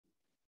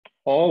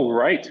All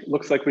right,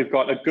 looks like we've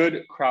got a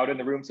good crowd in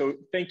the room. So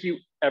thank you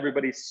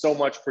everybody so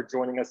much for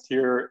joining us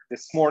here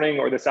this morning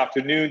or this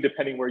afternoon,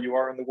 depending where you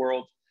are in the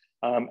world,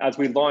 as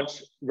we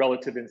launch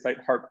Relative Insight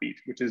Heartbeat,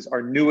 which is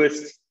our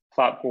newest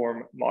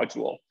platform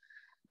module.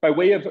 By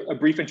way of a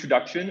brief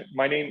introduction,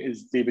 my name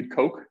is David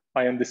Koch.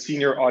 I am the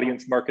Senior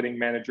Audience Marketing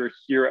Manager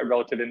here at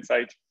Relative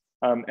Insight,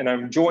 and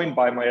I'm joined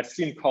by my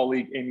esteemed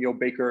colleague, Amy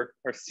Baker,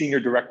 our Senior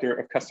Director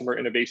of Customer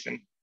Innovation.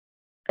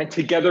 And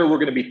together, we're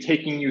going to be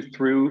taking you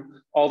through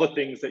all the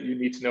things that you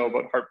need to know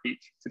about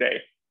Heartbeat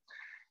today.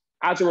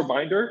 As a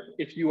reminder,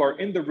 if you are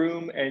in the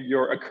room and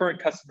you're a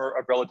current customer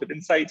of Relative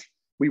Insight,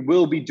 we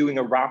will be doing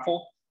a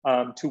raffle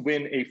to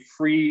win a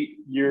free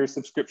year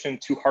subscription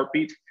to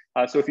Heartbeat.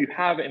 So if you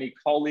have any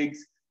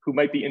colleagues who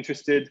might be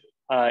interested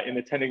in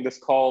attending this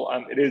call,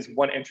 it is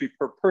one entry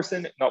per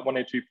person, not one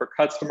entry per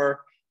customer.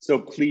 So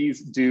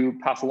please do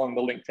pass along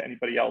the link to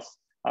anybody else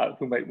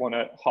who might want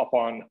to hop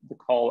on the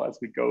call as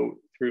we go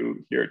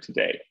through here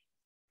today.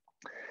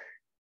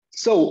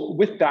 So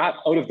with that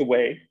out of the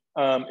way,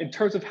 in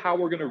terms of how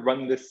we're going to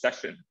run this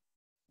session,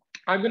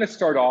 I'm going to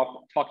start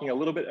off talking a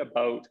little bit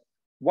about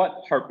what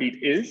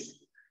Heartbeat is,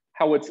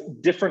 how it's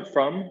different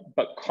from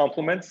but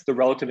complements the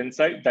Relative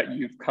Insight that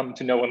you've come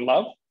to know and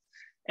love.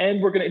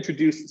 And we're going to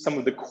introduce some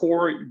of the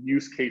core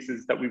use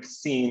cases that we've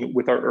seen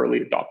with our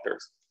early adopters.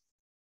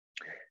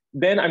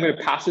 Then I'm going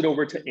to pass it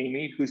over to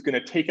Amy, who's going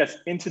to take us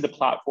into the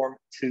platform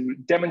to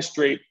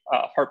demonstrate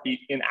Heartbeat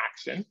in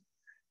action.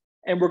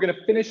 And we're going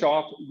to finish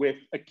off with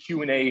a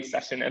Q&A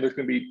session. And there's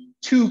going to be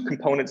two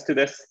components to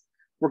this.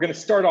 We're going to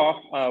start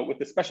off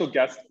with a special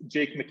guest,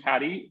 Jake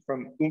McCaddy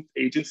from Oomph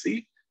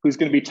Agency, who's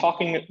going to be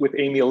talking with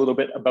Amy a little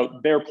bit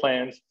about their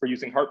plans for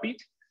using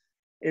Heartbeat.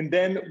 And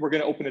then we're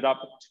going to open it up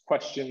to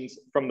questions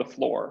from the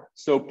floor.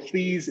 So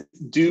please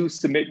do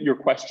submit your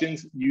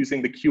questions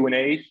using the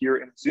Q&A here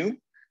in Zoom.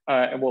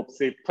 And we'll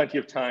save plenty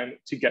of time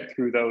to get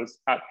through those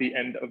at the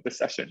end of the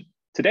session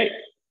today.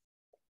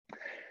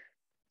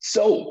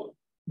 So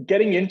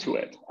getting into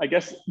it, I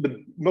guess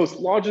the most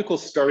logical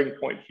starting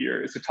point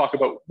here is to talk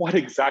about what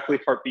exactly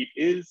Heartbeat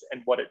is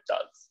and what it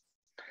does.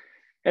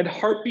 And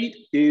Heartbeat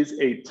is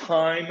a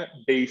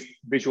time-based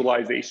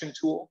visualization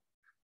tool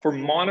for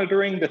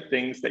monitoring the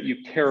things that you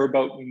care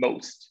about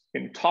most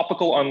in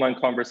topical online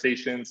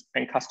conversations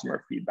and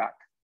customer feedback.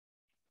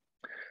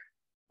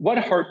 What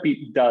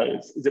Heartbeat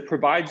does is it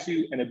provides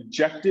you an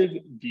objective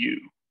view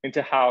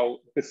into how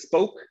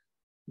bespoke,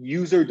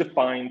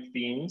 user-defined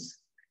themes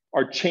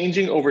are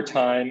changing over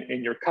time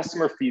in your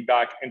customer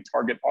feedback and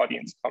target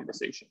audience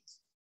conversations.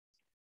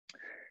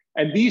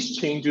 And these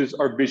changes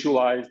are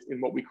visualized in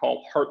what we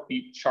call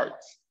Heartbeat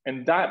charts.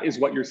 And that is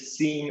what you're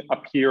seeing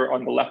up here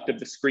on the left of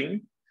the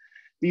screen.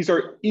 These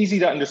are easy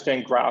to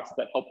understand graphs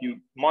that help you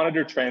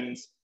monitor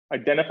trends,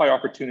 identify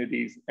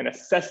opportunities, and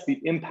assess the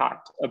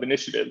impact of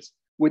initiatives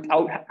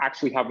without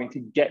actually having to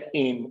get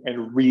in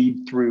and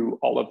read through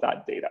all of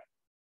that data.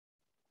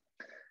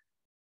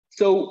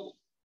 So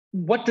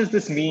what does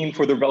this mean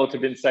for the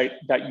Relative Insight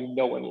that you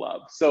know and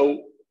love?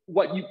 So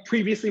what you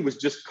previously was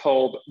just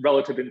called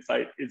Relative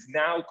Insight is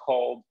now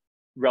called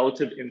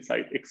Relative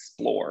Insight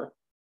Explore.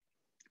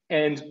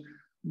 And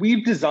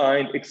we've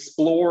designed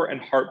Explore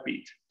and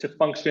Heartbeat to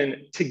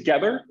function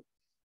together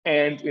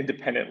and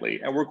independently.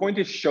 And we're going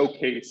to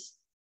showcase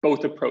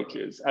both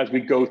approaches as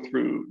we go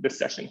through the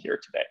session here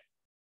today.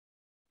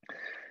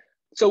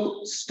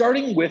 So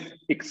starting with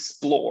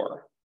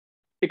Explore.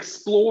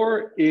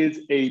 Explore is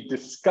a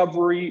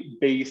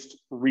discovery-based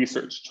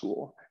research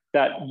tool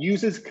that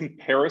uses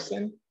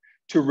comparison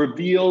to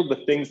reveal the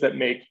things that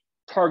make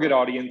target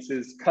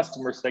audiences,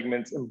 customer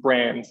segments, and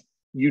brands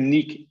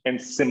unique and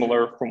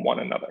similar from one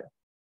another.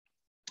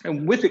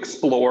 And with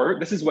Explore,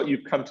 this is what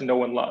you've come to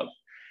know and love.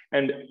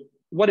 And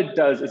what it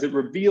does is it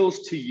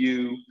reveals to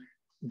you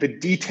the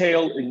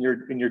detail in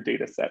your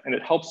data set, and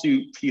it helps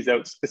you tease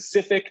out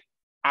specific,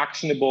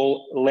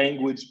 actionable,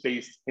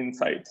 language-based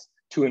insights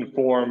to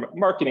inform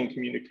marketing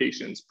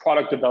communications,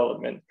 product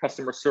development,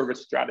 customer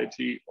service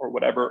strategy, or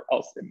whatever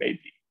else it may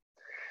be.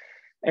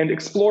 And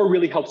Explore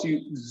really helps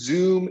you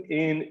zoom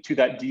in to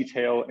that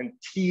detail and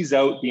tease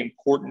out the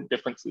important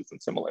differences and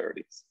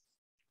similarities.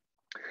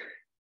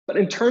 But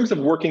in terms of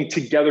working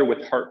together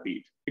with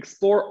Heartbeat,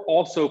 Explore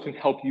also can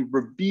help you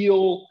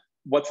reveal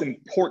what's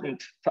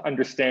important to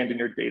understand in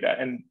your data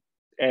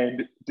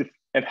and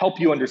help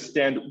you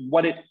understand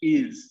what it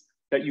is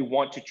that you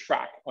want to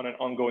track on an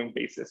ongoing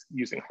basis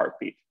using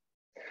Heartbeat.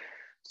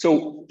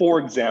 So for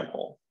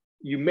example,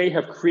 you may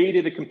have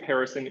created a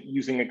comparison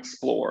using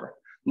Explore,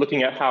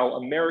 looking at how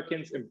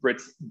Americans and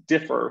Brits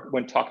differ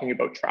when talking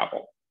about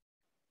travel.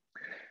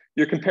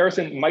 Your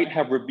comparison might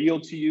have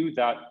revealed to you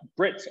that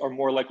Brits are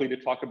more likely to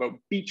talk about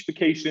beach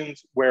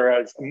vacations,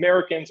 whereas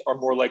Americans are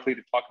more likely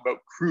to talk about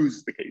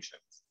cruise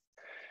vacations.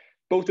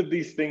 Both of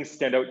these things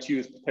stand out to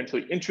you as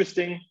potentially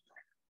interesting.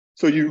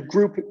 So you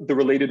group the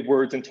related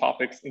words and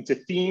topics into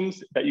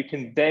themes that you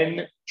can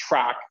then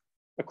track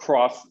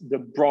across the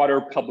broader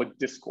public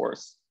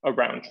discourse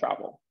around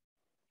travel.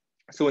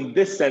 So in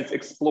this sense,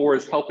 Explore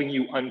is helping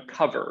you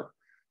uncover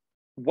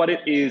what it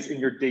is in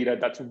your data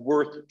that's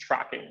worth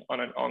tracking on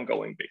an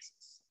ongoing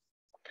basis.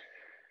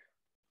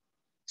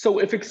 So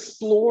if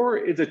Explore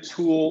is a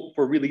tool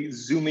for really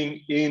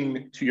zooming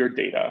in to your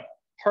data,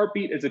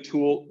 Heartbeat is a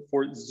tool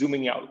for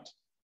zooming out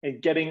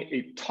and getting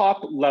a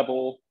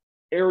top-level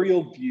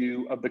aerial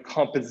view of the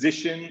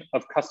composition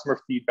of customer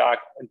feedback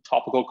and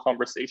topical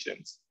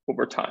conversations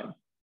over time.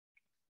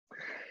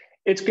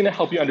 It's going to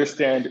help you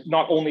understand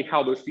not only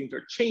how those themes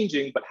are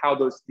changing, but how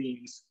those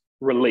themes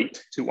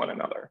relate to one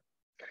another.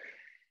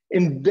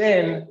 And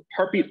then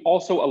Heartbeat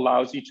also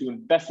allows you to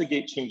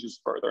investigate changes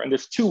further. And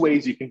there's two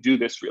ways you can do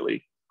this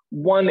really.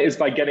 One is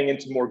by getting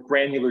into more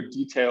granular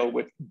detail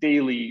with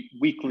daily,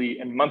 weekly,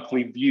 and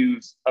monthly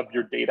views of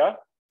your data.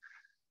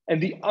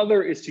 And the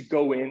other is to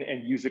go in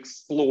and use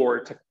Explore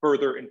to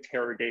further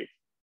interrogate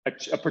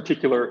a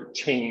particular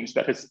change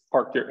that has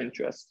sparked your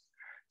interest.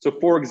 So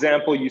for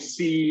example, you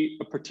see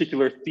a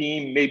particular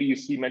theme, maybe you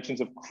see mentions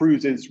of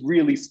cruises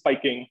really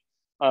spiking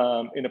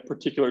in a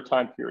particular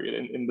time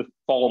period in the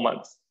fall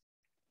months.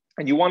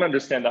 And you want to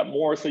understand that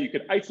more, so you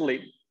could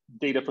isolate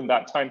data from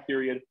that time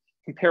period,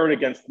 compare it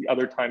against the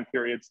other time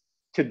periods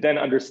to then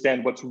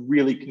understand what's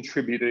really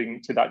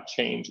contributing to that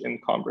change in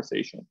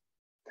conversation.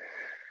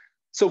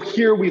 So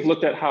here we've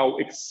looked at how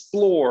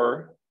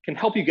Explore can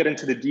help you get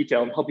into the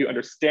detail and help you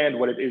understand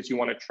what it is you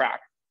want to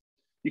track.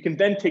 You can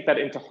then take that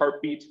into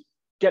Heartbeat,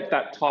 get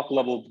that top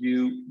level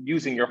view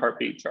using your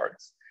Heartbeat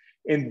charts.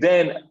 And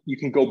then you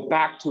can go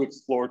back to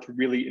Explore to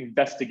really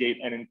investigate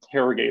and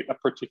interrogate a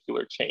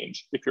particular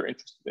change if you're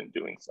interested in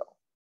doing so.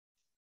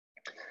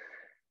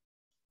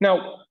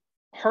 Now,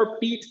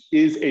 Heartbeat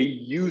is a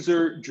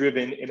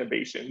user-driven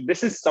innovation.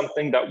 This is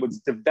something that was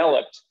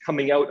developed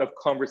coming out of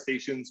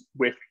conversations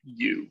with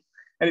you.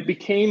 And it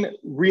became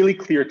really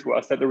clear to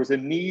us that there was a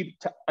need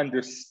to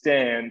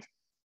understand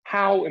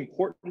how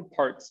important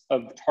parts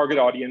of target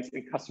audience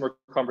and customer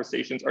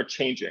conversations are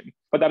changing,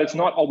 but that it's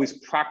not always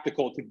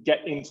practical to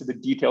get into the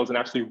details and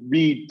actually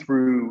read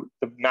through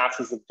the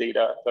masses of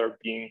data that are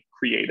being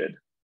created.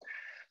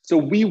 So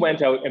we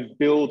went out and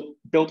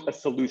built a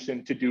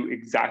solution to do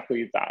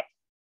exactly that.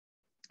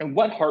 And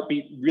what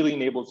Heartbeat really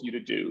enables you to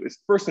do is,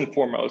 first and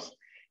foremost,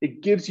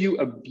 it gives you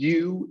a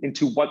view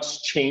into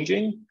what's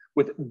changing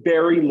with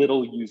very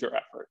little user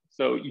effort.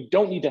 So you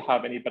don't need to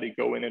have anybody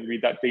go in and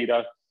read that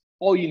data.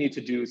 All you need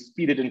to do is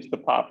feed it into the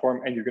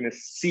platform and you're going to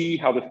see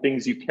how the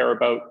things you care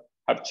about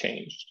have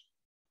changed.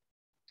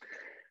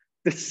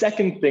 The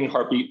second thing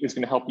Heartbeat is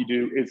going to help you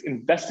do is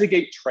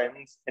investigate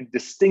trends and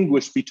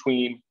distinguish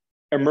between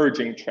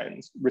emerging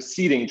trends,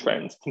 receding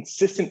trends,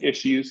 consistent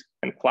issues,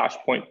 and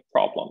flashpoint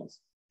problems.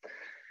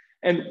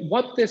 And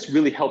what this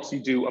really helps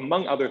you do,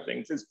 among other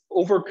things, is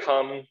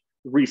overcome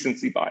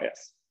recency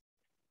bias.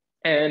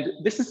 And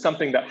this is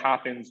something that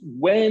happens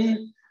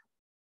when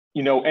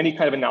any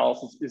kind of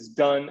analysis is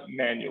done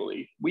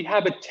manually. We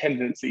have a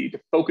tendency to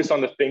focus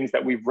on the things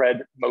that we've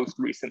read most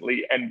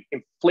recently and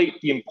inflate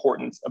the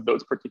importance of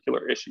those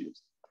particular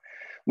issues.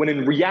 When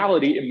in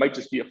reality, it might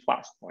just be a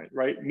flashpoint,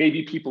 right?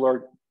 Maybe people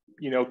are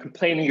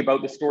complaining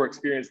about the store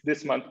experience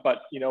this month, but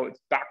it's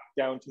back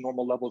down to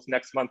normal levels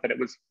next month and it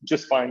was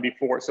just fine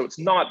before. So it's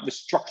not the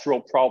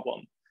structural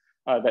problem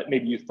that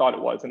maybe you thought it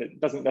was, and it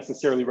doesn't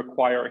necessarily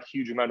require a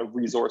huge amount of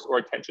resource or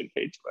attention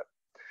paid to it.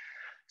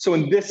 So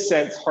in this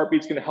sense,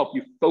 Heartbeat's going to help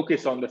you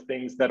focus on the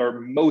things that are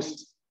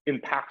most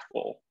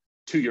impactful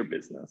to your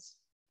business.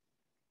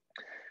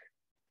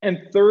 And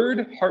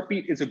third,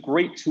 Heartbeat is a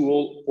great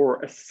tool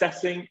for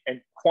assessing and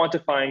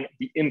quantifying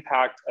the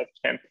impact of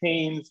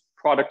campaigns,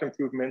 product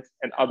improvements,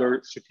 and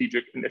other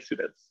strategic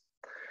initiatives.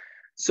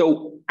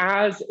 So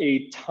as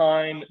a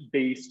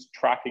time-based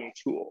tracking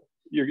tool,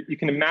 you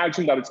can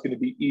imagine that it's going to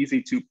be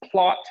easy to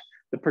plot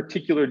the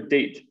particular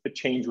date the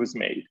change was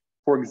made.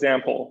 For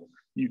example,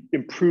 you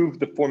improve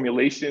the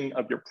formulation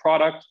of your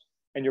product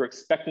and you're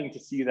expecting to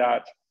see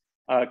that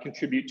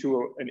contribute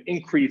to an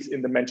increase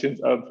in the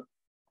mentions of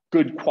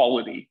good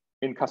quality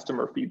in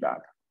customer feedback.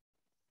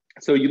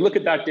 So you look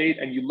at that date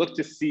and you look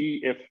to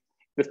see if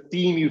the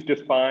theme you've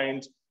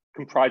defined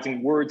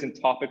comprising words and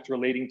topics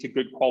relating to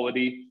good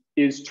quality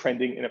is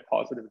trending in a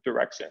positive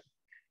direction.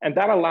 And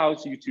that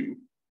allows you to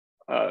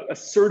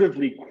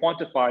assertively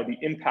quantify the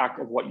impact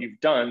of what you've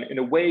done in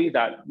a way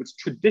that was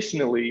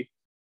traditionally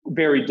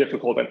very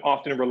difficult and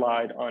often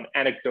relied on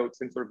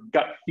anecdotes and sort of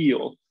gut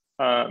feel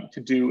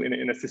to do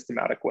in a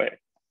systematic way.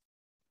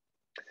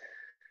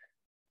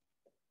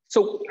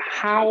 So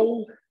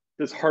how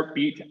does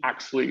Heartbeat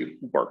actually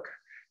work?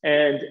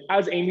 And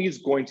as Amy is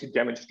going to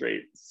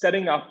demonstrate,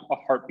 setting up a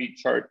Heartbeat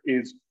chart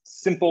is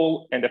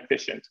simple and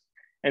efficient.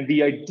 And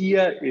the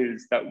idea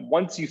is that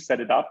once you set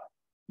it up,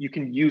 you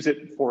can use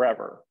it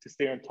forever to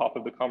stay on top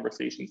of the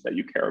conversations that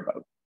you care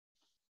about.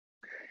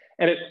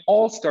 And it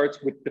all starts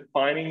with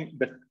defining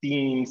the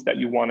themes that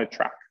you want to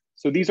track.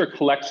 So these are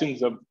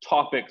collections of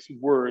topics,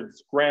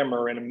 words,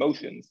 grammar, and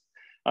emotions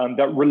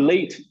that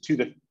relate to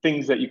the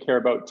things that you care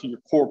about, to your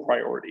core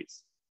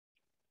priorities.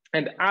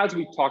 And as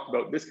we've talked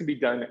about, this can be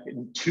done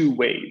in two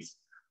ways.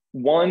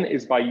 One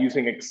is by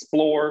using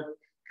Explore,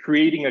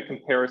 creating a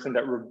comparison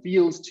that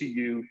reveals to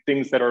you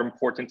things that are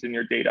important in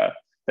your data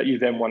that you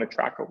then want to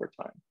track over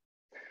time.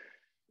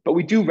 But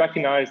we do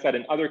recognize that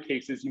in other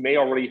cases, you may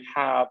already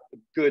have a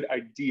good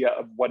idea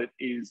of what it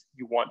is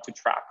you want to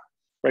track,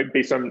 right?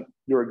 Based on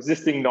your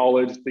existing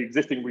knowledge, the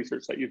existing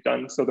research that you've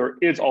done. So there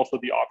is also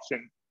the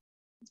option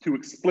to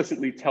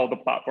explicitly tell the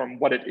platform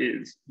what it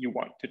is you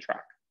want to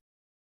track.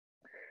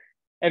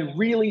 And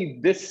really,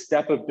 this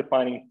step of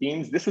defining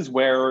themes, this is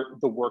where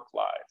the work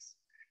lies.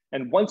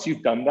 And once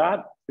you've done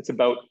that, it's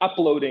about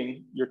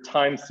uploading your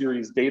time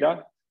series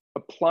data,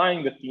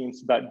 applying the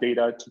themes to that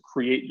data to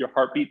create your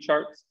heartbeat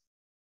charts,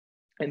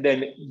 and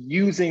then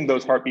using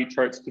those heartbeat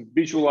charts to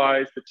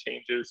visualize the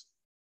changes,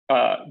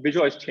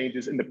 visualize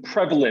changes in the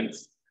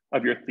prevalence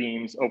of your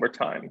themes over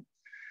time.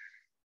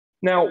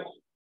 Now,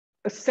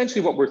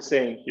 essentially what we're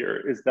saying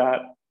here is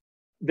that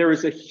there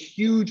is a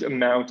huge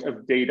amount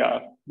of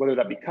data, whether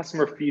that be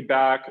customer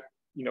feedback,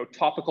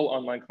 topical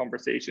online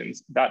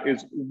conversations, that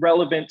is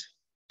relevant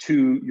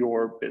to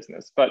your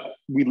business. But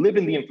we live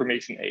in the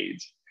information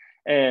age,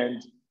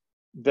 and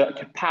the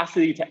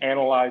capacity to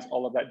analyze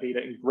all of that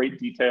data in great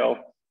detail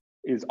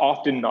is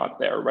often not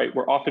there, right?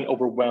 We're often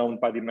overwhelmed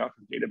by the amount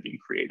of data being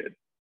created.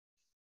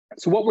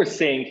 So what we're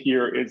saying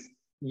here is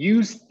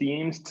use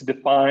themes to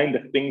define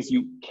the things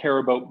you care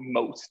about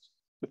most,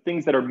 the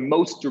things that are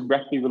most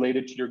directly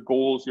related to your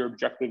goals, your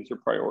objectives, your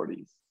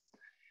priorities.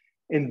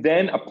 And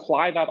then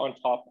apply that on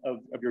top of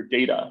your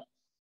data.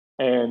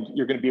 And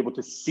you're going to be able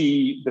to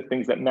see the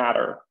things that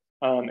matter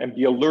and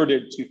be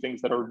alerted to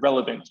things that are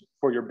relevant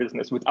for your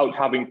business without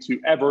having to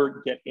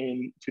ever get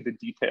into the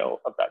detail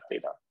of that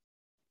data.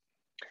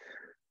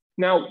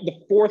 Now, the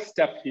fourth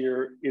step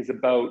here is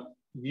about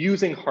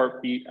using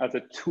Heartbeat as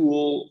a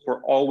tool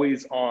for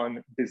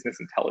always-on business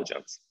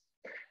intelligence.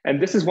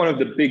 And this is one of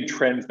the big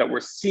trends that we're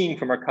seeing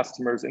from our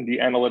customers in the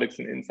analytics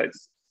and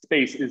insights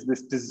space, is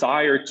this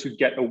desire to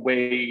get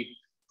away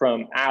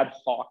from ad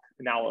hoc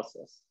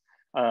analysis.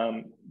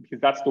 Because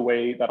that's the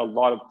way that a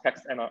lot of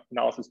text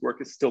analysis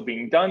work is still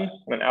being done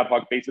on an ad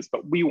hoc basis,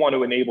 but we want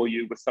to enable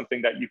you with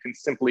something that you can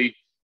simply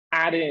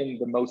add in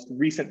the most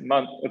recent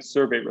month of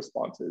survey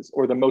responses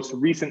or the most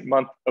recent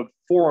month of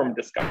forum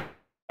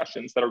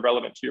discussions that are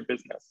relevant to your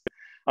business.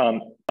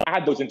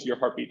 Add those into your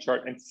heartbeat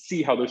chart and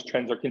see how those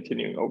trends are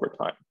continuing over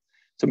time.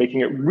 So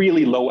making it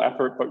really low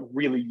effort, but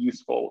really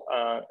useful,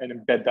 and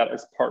embed that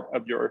as part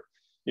of your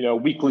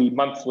weekly,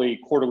 monthly,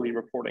 quarterly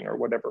reporting or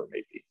whatever it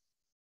may be.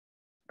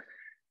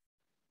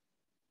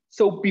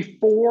 So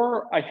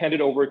before I hand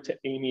it over to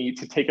Amy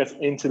to take us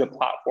into the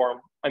platform,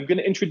 I'm going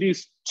to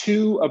introduce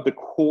two of the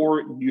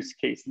core use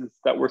cases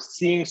that we're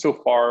seeing so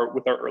far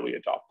with our early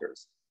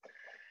adopters.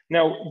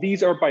 Now,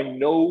 these are by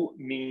no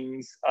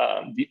means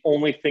the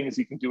only things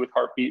you can do with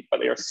Heartbeat, but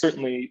they are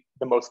certainly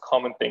the most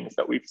common things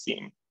that we've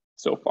seen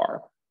so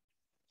far.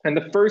 And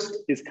the first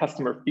is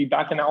customer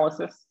feedback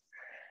analysis.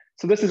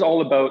 So this is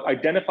all about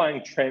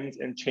identifying trends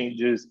and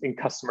changes in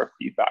customer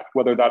feedback,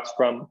 whether that's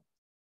from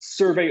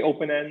survey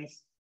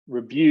open-ends,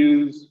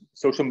 reviews,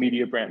 social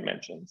media brand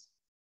mentions.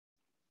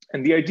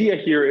 And the idea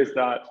here is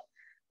that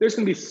there's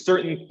going to be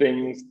certain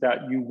things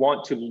that you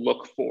want to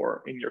look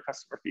for in your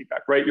customer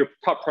feedback, right? Your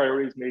top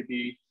priorities may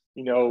be,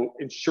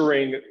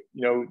 ensuring,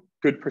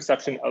 good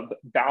perception of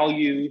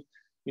value,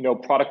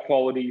 product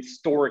quality,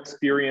 store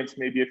experience,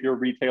 maybe if you're a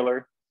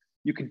retailer.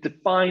 You could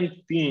define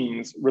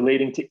themes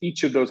relating to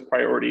each of those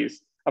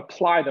priorities,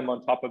 apply them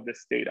on top of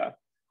this data,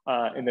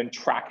 and then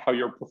track how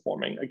you're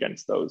performing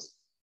against those.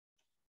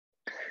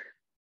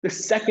 The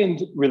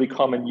second really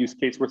common use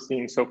case we're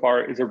seeing so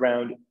far is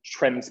around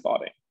trend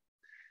spotting.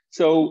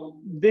 So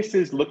this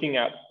is looking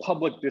at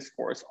public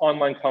discourse,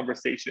 online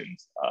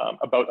conversations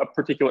about a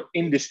particular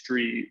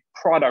industry,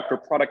 product, or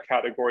product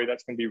category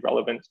that's going to be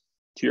relevant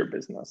to your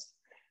business.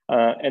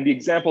 And the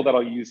example that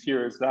I'll use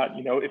here is that,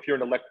 if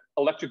you're an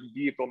electric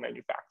vehicle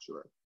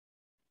manufacturer,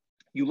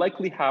 you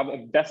likely have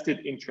a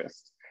vested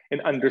interest in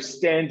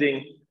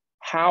understanding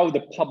how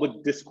the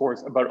public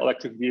discourse about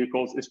electric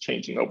vehicles is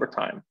changing over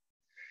time.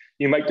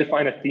 You might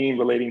define a theme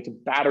relating to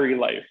battery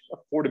life,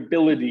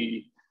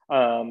 affordability,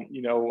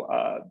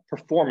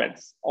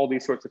 performance, all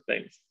these sorts of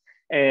things.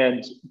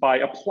 And by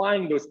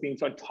applying those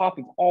themes on top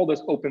of all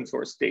this open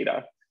source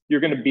data, you're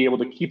going to be able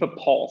to keep a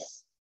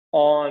pulse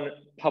on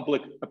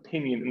public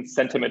opinion and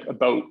sentiment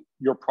about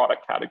your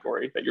product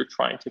category that you're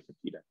trying to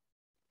compete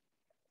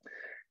in.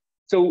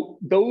 So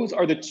those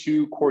are the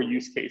two core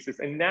use cases.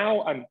 And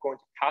now I'm going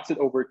to pass it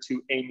over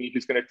to Amy,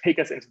 who's going to take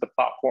us into the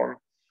platform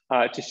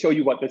to show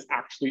you what this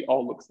actually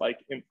all looks like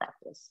in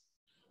practice.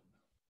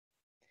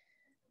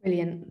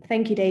 Brilliant.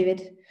 Thank you,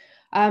 David.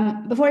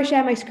 Before I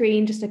share my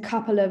screen, just a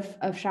couple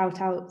of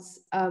shout outs.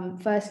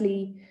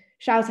 Firstly,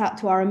 shout out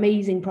to our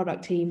amazing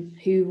product team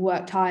who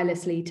worked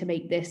tirelessly to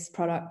make this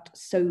product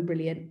so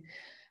brilliant.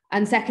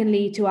 And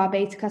secondly, to our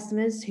beta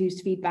customers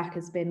whose feedback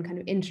has been kind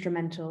of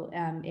instrumental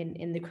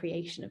in the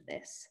creation of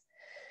this.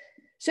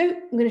 So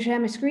I'm going to share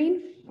my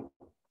screen.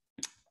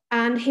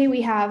 And here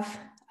we have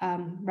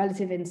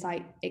Relative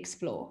Insight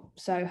Explore.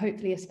 So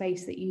hopefully a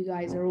space that you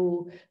guys are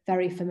all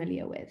very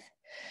familiar with.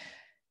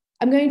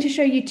 I'm going to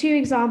show you 2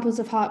 examples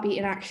of heartbeat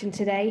in action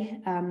today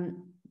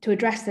to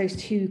address those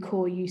 2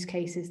 core use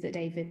cases that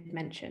David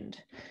mentioned.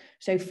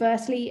 So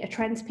firstly, a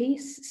trends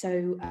piece.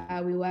 So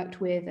we worked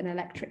with an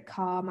electric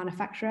car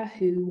manufacturer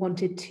who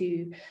wanted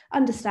to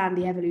understand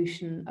the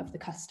evolution of the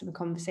customer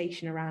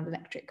conversation around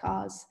electric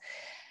cars.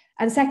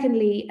 And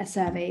secondly, a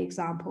survey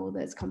example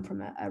that's come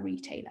from a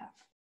retailer.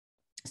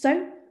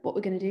 So what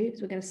we're going to do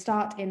is we're going to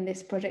start in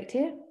this project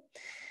here.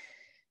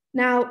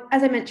 Now,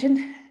 as I mentioned,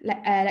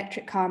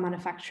 electric car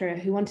manufacturer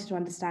who wanted to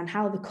understand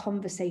how the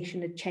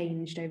conversation had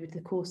changed over the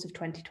course of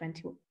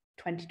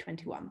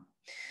 2021.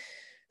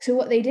 So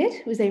what they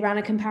did was they ran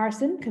a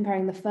comparison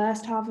comparing the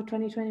first half of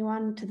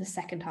 2021 to the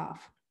second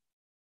half.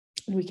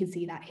 And we can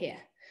see that here.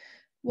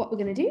 What we're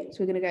going to do is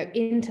we're going to go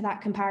into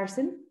that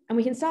comparison and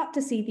we can start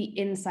to see the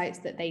insights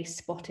that they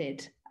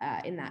spotted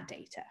in that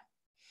data.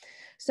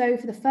 So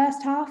for the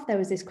first half, there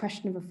was this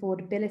question of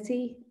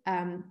affordability,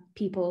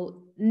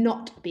 people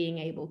not being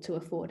able to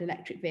afford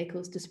electric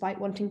vehicles despite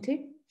wanting to.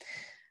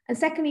 And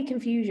secondly,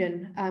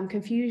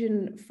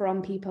 confusion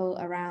from people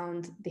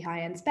around the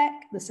high-end spec,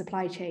 the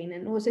supply chain,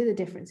 and also the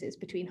differences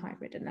between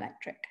hybrid and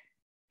electric.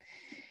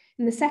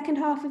 In the second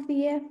half of the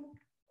year,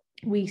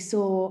 we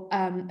saw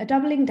a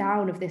doubling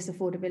down of this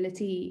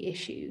affordability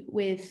issue,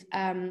 with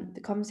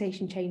the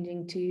conversation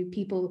changing to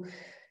people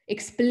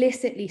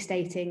explicitly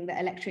stating that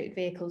electric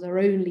vehicles are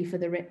only for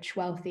the rich,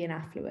 wealthy, and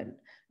affluent,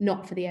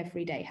 not for the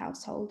everyday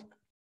household.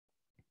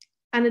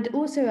 And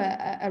also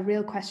a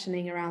real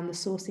questioning around the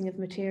sourcing of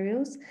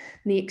materials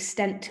and the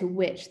extent to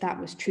which that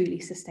was truly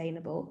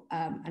sustainable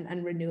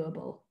and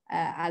renewable,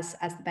 as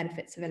the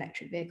benefits of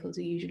electric vehicles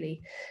are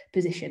usually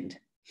positioned.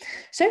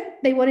 So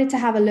they wanted to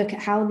have a look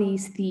at how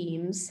these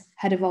themes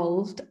had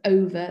evolved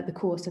over the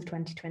course of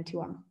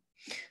 2021.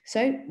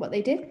 So what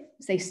they did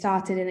is they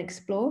started in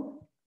Explore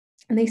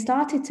and they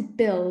started to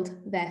build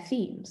their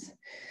themes.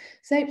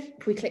 So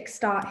if we click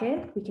start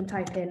here, we can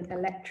type in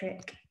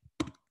electric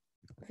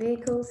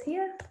vehicles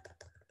here,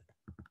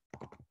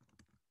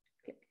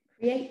 click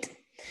create.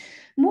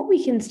 And what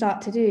we can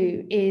start to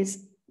do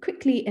is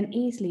quickly and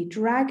easily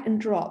drag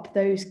and drop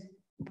those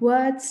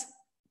words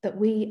that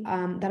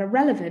that are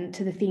relevant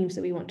to the themes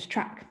that we want to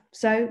track.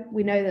 So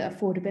we know that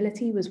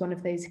affordability was one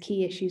of those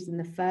key issues in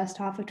the first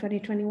half of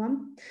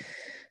 2021.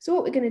 So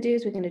what we're going to do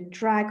is we're going to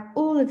drag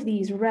all of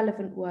these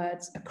relevant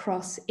words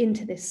across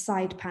into this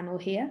side panel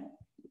here.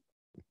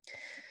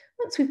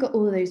 Once we've got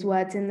all of those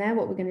words in there,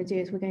 what we're going to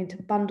do is we're going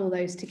to bundle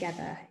those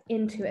together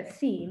into a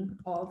theme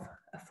of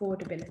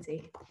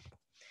affordability.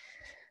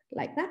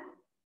 Like that.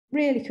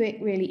 Really quick,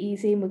 really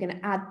easy, and we're going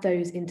to add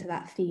those into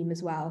that theme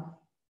as well.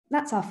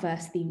 That's our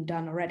first theme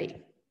done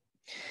already.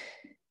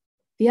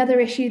 The other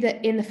issue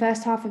that in the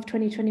first half of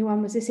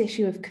 2021 was this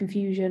issue of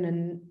confusion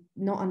and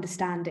not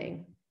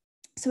understanding.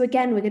 So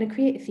again, we're going to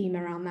create a theme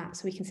around that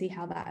so we can see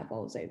how that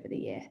evolves over the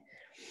year.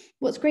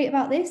 What's great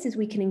about this is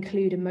we can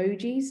include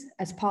emojis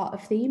as part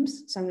of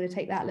themes. So I'm going to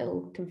take that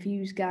little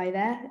confused guy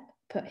there,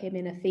 put him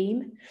in a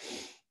theme,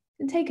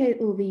 and take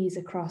all these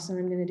across, and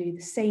I'm going to do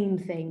the same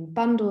thing,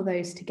 bundle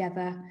those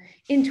together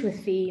into a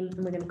theme,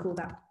 and we're going to call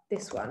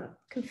this one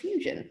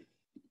confusion.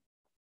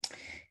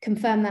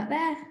 Confirm that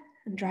there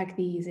and drag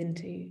these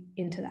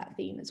into that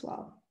theme as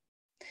well.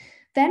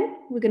 Then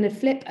we're going to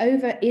flip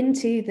over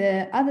into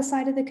the other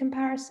side of the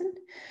comparison,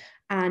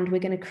 and we're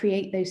going to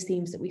create those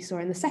themes that we saw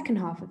in the second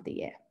half of the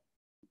year.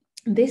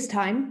 This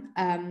time,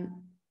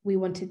 we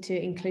wanted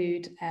to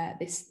include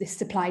this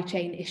supply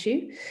chain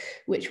issue,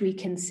 which we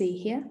can see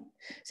here.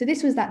 So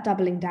this was that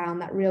doubling down,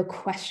 that real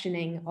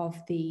questioning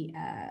of the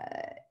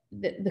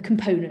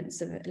components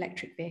of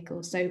electric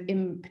vehicles. So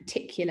in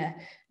particular,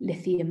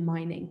 lithium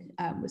mining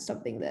was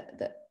something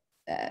that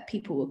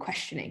people were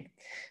questioning.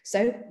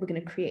 So we're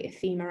going to create a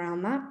theme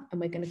around that,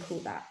 and we're going to call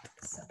that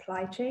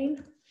supply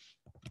chain.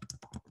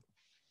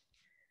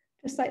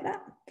 Just like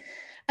that.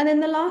 And then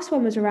the last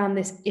one was around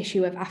this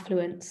issue of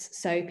affluence.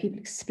 So people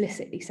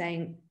explicitly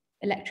saying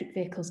electric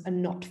vehicles are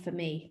not for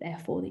me, they're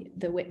for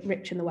the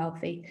rich and the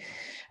wealthy.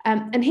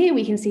 And here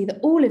we can see that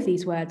all of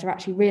these words are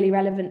actually really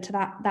relevant to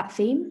that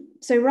theme.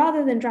 So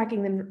rather than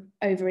dragging them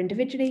over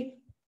individually,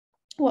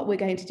 what we're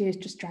going to do is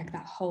just drag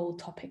that whole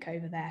topic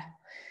over there.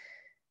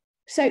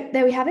 So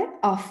there we have it,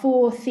 our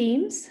 4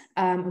 themes,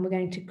 and we're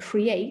going to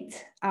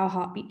create our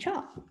heartbeat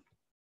chart.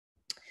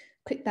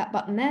 Click that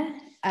button there,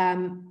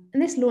 and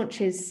this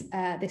launches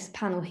this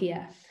panel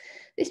here.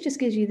 This just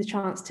gives you the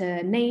chance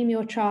to name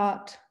your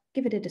chart,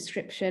 give it a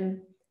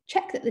description,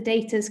 check that the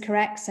data is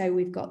correct. So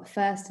we've got the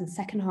first and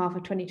second half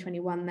of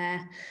 2021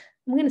 there.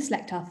 We're going to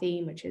select our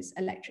theme, which is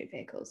electric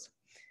vehicles.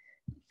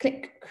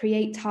 Click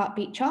create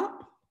heartbeat chart,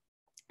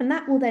 and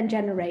that will then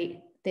generate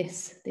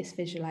this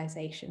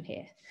visualization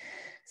here.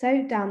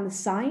 So down the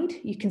side,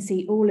 you can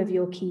see all of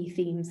your key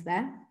themes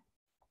there.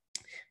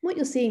 What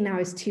you're seeing now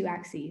is 2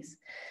 axes.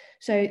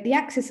 So the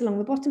axis along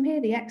the bottom here,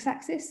 the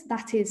x-axis,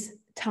 that is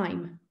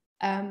time.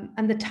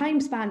 And the time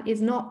span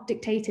is not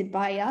dictated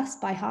by us,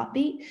 by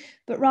Heartbeat,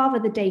 but rather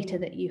the data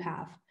that you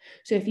have.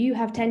 So if you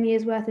have 10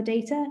 years worth of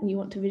data and you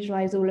want to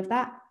visualize all of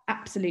that,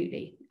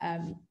 absolutely.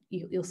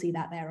 you'll see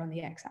that there on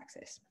the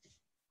x-axis.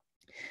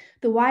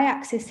 The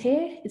y-axis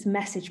here is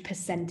message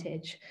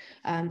percentage.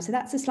 So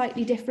that's a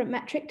slightly different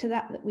metric to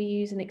that we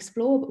use in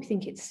Explore, but we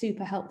think it's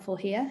super helpful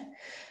here.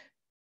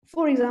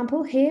 For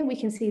example, here we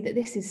can see that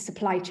this is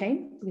supply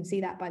chain. You can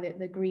see that by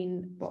the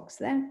green box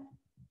there.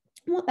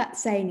 And what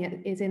that's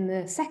saying is in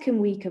the second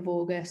week of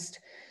August,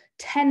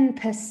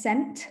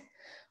 10%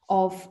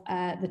 of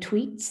the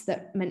tweets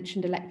that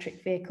mentioned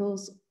electric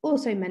vehicles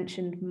also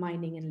mentioned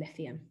mining and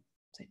lithium.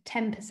 So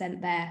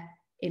 10% there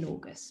in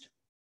August.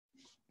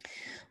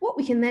 What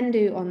we can then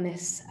do on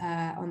this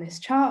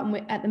chart,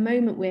 and at the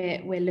moment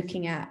we're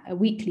looking at a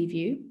weekly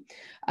view,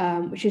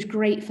 which is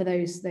great for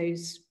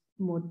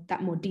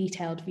that more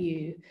detailed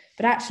view.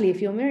 But actually,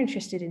 if you're more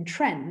interested in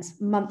trends,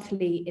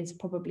 monthly is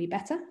probably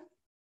better.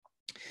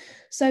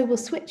 So we'll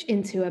switch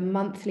into a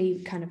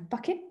monthly kind of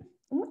bucket.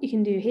 And what you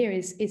can do here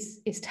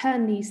is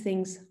turn these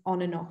things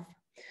on and off.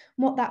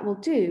 And what that will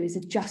do is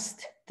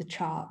adjust the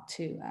chart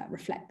to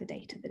reflect the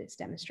data that it's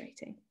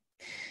demonstrating.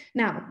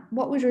 Now,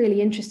 what was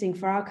really interesting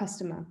for our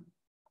customer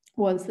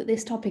was that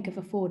this topic of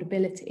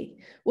affordability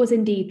was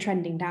indeed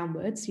trending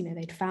downwards. You know,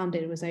 they'd found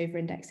it was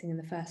over-indexing in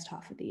the first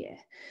half of the year.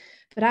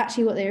 But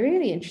actually what they were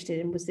really interested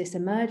in was this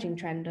emerging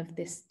trend of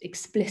this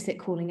explicit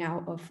calling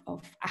out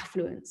of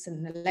affluence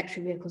and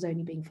electric vehicles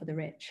only being for the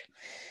rich.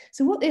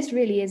 So what this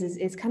really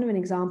is kind of an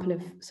example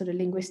of sort of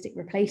linguistic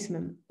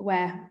replacement,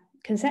 where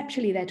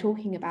conceptually they're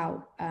talking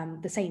about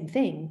the same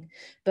thing,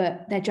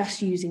 but they're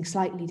just using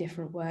slightly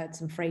different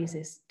words and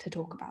phrases to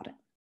talk about it.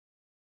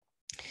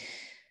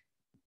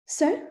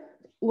 So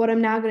what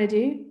I'm now going to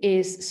do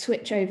is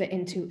switch over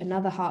into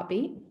another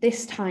heartbeat,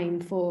 this time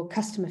for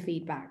customer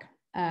feedback.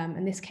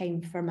 And this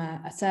came from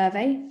a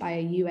survey by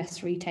a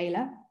US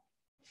retailer.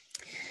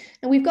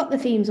 And we've got the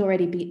themes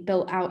already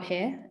built out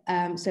here.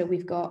 So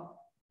we've got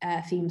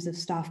themes of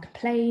staff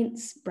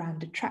complaints, brand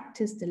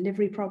detractors,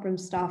 delivery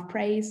problems, staff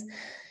praise,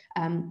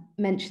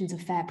 mentions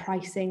of fair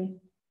pricing.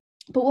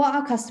 But what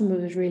our customer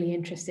was really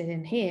interested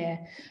in here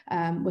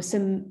was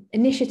some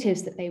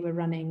initiatives that they were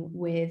running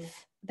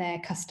with their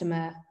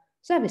customer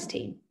service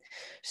team.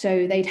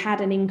 So they'd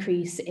had an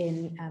increase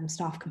in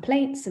staff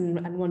complaints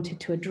and wanted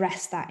to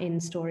address that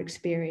in-store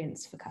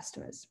experience for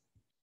customers.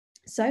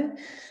 So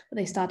what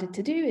they started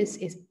to do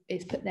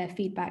is put their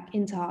feedback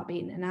into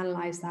Heartbeat and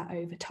analyze that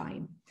over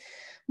time.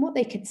 And what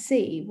they could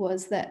see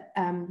was that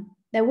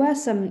there were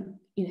some,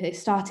 they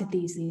started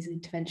these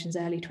interventions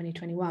early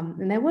 2021,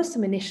 and there was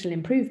some initial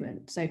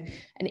improvement. So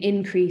an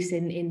increase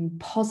in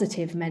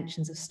positive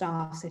mentions of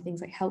staff, so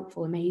things like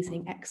helpful,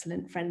 amazing,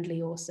 excellent,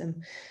 friendly,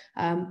 awesome.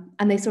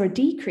 And they saw a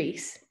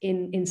decrease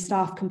in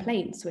staff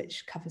complaints,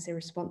 which covers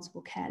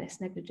irresponsible,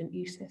 careless, negligent,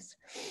 useless.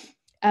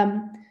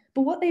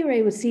 But what they were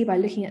able to see by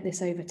looking at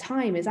this over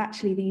time is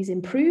actually these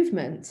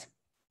improvements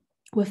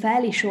were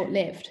fairly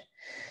short-lived.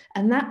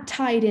 And that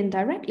tied in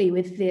directly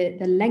with the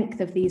length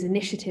of these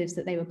initiatives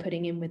that they were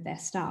putting in with their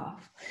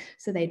staff.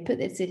 So they'd put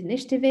this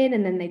initiative in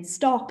and then they'd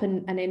stop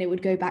and then it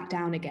would go back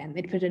down again.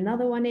 They'd put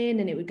another one in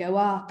and it would go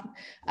up.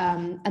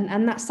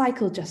 And that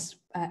cycle just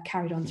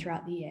carried on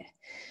throughout the year.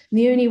 And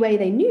the only way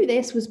they knew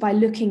this was by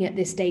looking at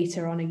this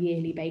data on a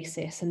yearly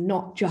basis and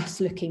not just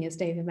looking, as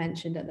David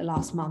mentioned, at the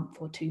last month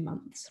or 2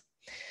 months.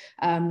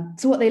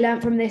 So what they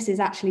learned from this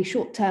is actually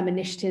short-term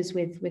initiatives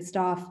with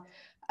staff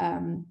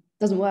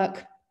doesn't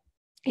work.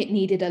 It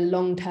needed a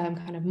long-term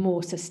kind of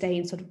more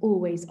sustained sort of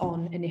always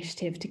on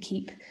initiative to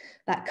keep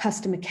that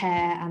customer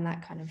care and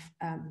that kind of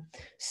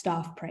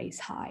staff praise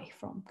high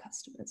from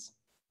customers.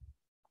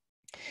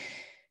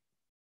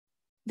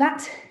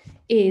 That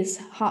is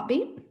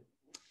Heartbeat.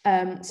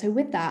 So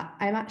with that,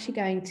 I'm actually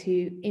going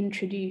to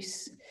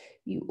introduce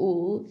you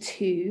all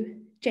to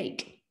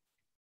Jake.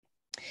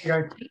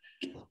 Okay.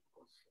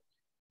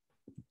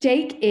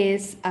 Jake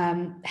is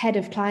head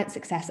of client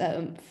success at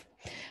UMF.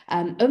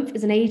 UMF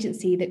is an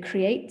agency that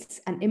creates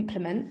and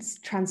implements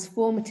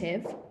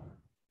transformative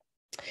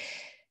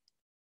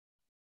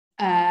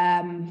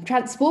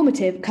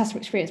customer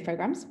experience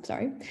programs.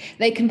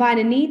 They combine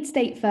a need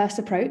state first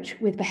approach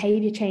with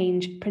behavior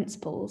change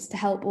principles to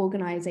help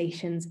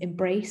organizations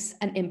embrace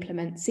and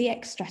implement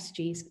CX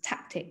strategies,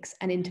 tactics,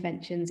 and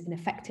interventions in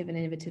effective and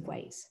innovative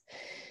ways.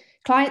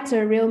 Clients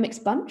are a real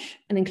mixed bunch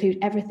and include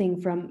everything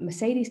from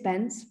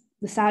Mercedes-Benz,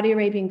 the Saudi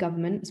Arabian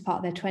government as part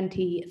of their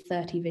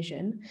 2030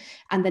 vision,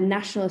 and the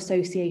National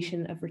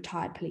Association of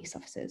Retired Police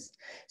Officers.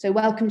 So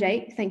welcome,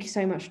 Jake. Thank you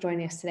so much for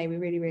joining us today. We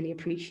really, really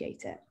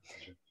appreciate it.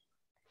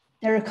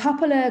 There are a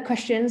couple of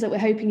questions that we're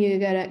hoping you're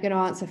going to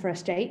answer for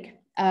us, Jake.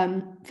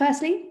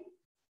 Firstly,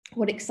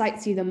 what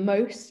excites you the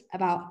most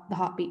about the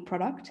Heartbeat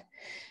product?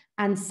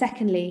 And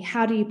secondly,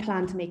 how do you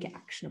plan to make it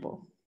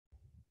actionable?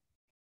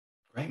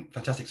 Great,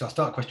 fantastic. So I'll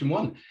start question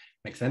one.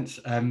 Makes sense.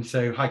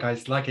 So hi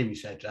guys, like Amy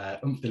said,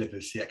 UMF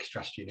delivers CX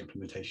strategy and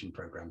implementation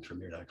programs for a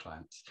myriad of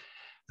clients.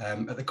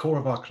 At the core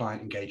of our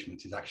client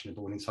engagements is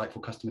actionable and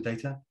insightful customer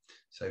data.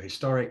 So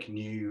historic,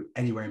 new,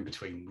 anywhere in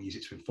between. We use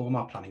it to inform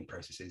our planning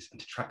processes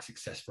and to track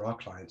success for our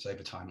clients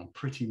over time on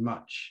pretty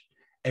much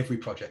every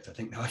project I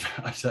think that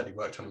I've certainly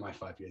worked on in my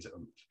 5 years at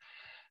UMF.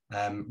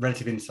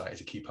 Relative insight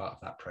is a key part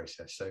of that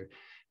process. So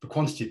for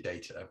quantitative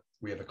data,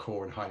 we have a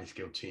core and highly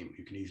skilled team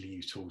who can easily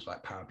use tools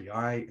like Power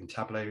BI and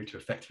Tableau to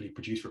effectively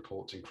produce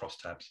reports in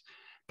crosstabs,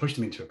 push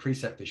them into a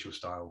preset visual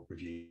style,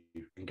 review,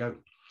 and go.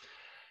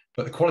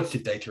 But the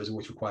qualitative data has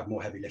always required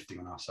more heavy lifting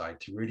on our side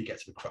to really get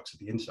to the crux of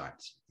the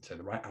insights. So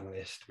the right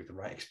analyst with the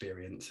right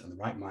experience and the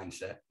right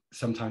mindset,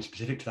 sometimes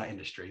specific to that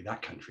industry,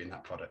 that country, and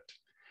that product.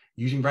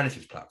 Using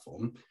Relative's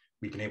platform,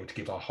 we've been able to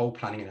give our whole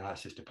planning and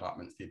analysis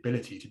departments the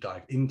ability to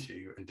dive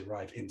into and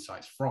derive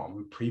insights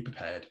from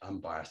pre-prepared,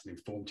 unbiased, and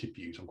informative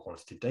views on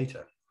qualitative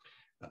data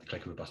at the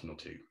click of a button or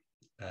two.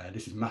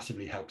 This has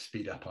massively helped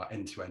speed up our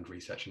end-to-end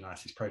research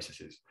analysis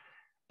processes.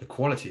 The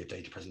quality of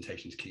data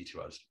presentation is key to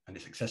us, and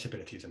its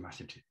accessibility is a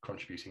massive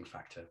contributing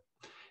factor.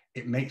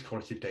 It makes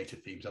qualitative data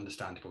themes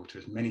understandable to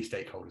as many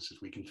stakeholders as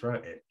we can throw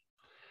at it.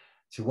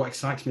 So what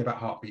excites me about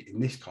Heartbeat in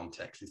this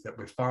context is that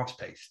we're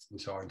fast-paced,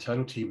 and so our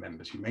internal team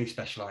members who may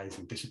specialize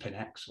in discipline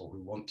X or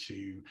who want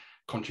to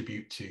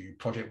contribute to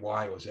project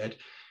Y or Z,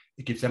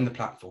 it gives them the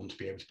platform to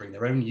be able to bring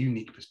their own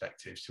unique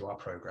perspectives to our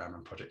program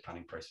and project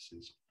planning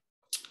processes.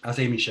 As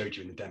Amy showed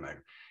you in the demo,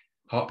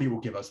 Heartbeat will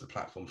give us the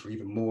platform for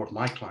even more of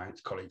my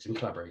clients, colleagues, and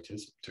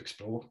collaborators to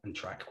explore and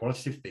track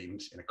qualitative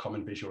themes in a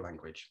common visual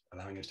language,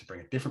 allowing us to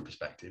bring a different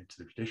perspective to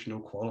the traditional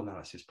qual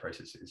analysis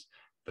processes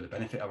for the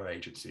benefit of our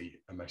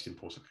agency and, most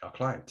importantly, our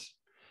clients.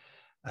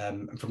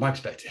 And from my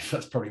perspective,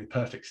 that's probably the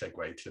perfect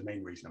segue to the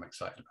main reason I'm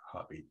excited about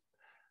Heartbeat.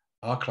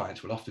 Our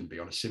clients will often be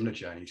on a similar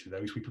journey to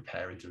those we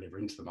prepare and deliver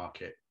into the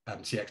market,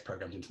 CX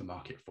programs into the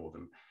market for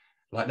them.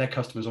 Like their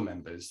customers or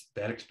members,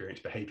 they'll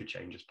experience behavior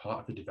change as part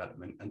of the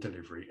development and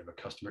delivery of a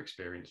customer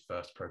experience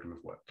first program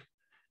of work,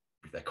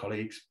 with their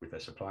colleagues, with their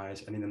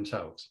suppliers, and in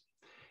themselves.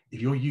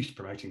 If you're used to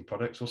promoting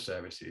products or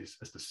services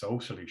as the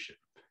sole solution,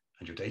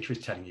 and your data is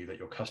telling you that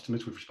your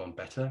customers would respond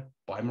better,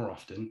 buy more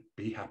often,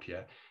 be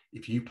happier,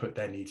 if you put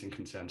their needs and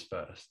concerns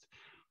first,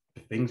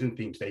 the things and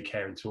themes they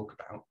care and talk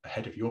about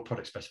ahead of your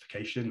product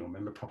specification or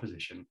member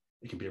proposition,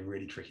 it can be a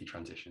really tricky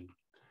transition.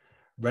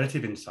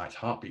 Relative Insights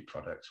Heartbeat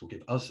products will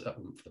give us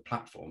the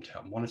platform to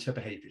help monitor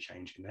behavior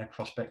change in their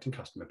prospect and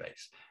customer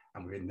base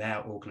and within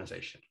their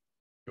organization.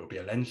 It will be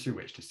a lens through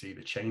which to see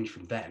the change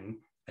from then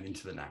and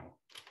into the now,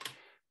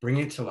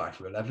 bringing it to life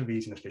with a level of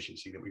ease and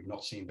efficiency that we've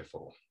not seen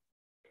before.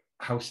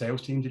 How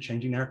sales teams are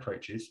changing their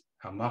approaches,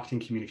 how marketing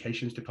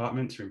communications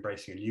departments are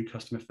embracing a new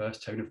customer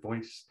first tone of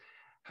voice,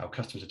 how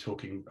customers are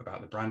talking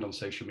about the brand on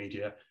social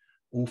media,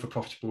 all for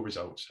profitable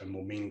results and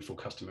more meaningful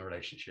customer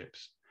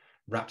relationships,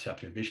 wrapped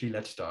up in a visually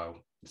led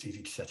style that's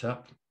easy to set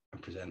up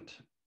and present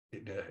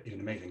in an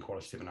amazing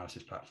qualitative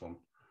analysis platform.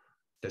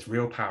 There's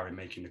real power in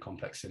making the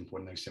complex simple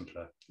and no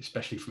simpler,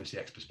 especially from a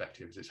CX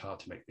perspective, as it's hard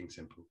to make things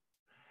simple.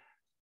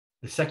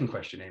 The second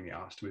question Amy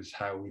asked was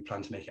how we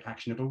plan to make it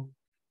actionable.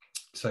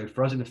 So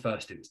for us in the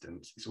first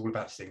instance, it's all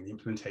about seeing the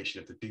implementation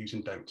of the do's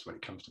and don'ts when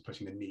it comes to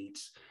putting the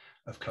needs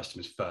of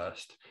customers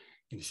first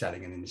in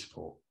selling and in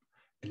support.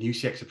 A new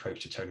CX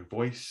approach to tone of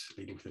voice,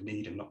 leading with the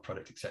need and not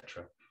product,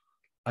 etc.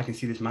 I can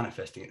see this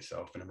manifesting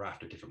itself in a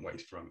raft of different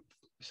ways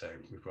so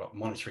we've got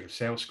monitoring of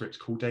sales scripts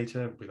call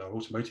data with our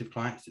automotive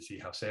clients to see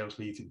how sales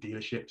leads in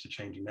dealerships are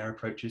changing their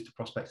approaches to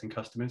prospects and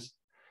customers,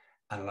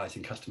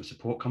 analyzing customer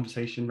support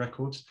conversation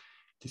records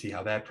to see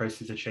how their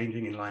processes are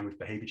changing in line with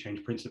behavior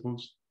change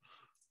principles,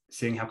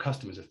 seeing how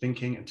customers are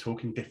thinking and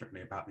talking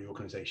differently about the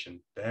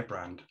organization, their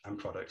brand and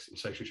products in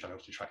social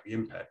channels to track the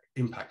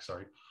impact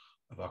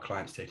of our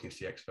clients taking a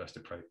CX first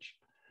approach.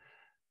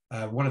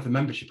 One of the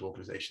membership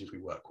organizations we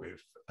work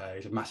with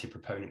is a massive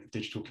proponent of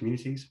digital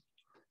communities.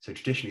 So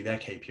traditionally their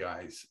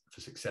KPIs for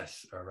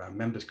success are around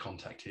members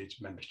contacted,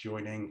 members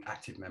joining,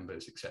 active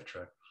members,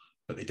 etc.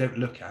 But they don't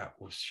look at,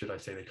 or should I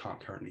say they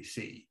can't currently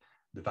see,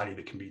 the value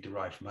that can be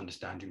derived from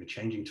understanding the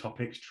changing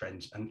topics,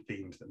 trends, and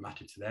themes that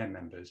matter to their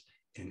members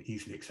in an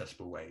easily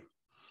accessible way.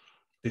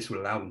 This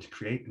will allow them to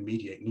create and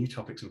mediate new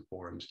topics and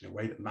forums in a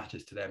way that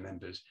matters to their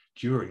members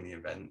during the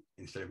event,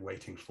 instead of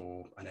waiting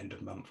for an end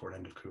of month or an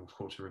end of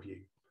quarter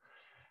review.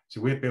 So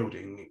we're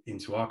building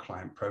into our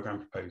client program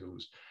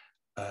proposals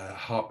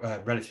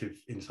Relative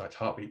Insights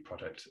Heartbeat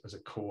product as a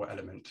core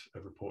element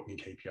of reporting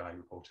and KPI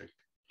reporting.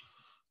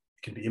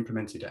 It can be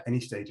implemented at any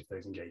stage of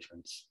those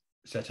engagements,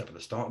 set up at the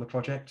start of the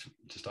project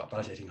to start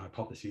validating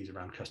hypotheses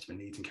around customer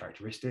needs and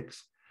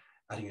characteristics,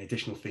 adding in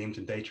additional themes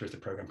and data as the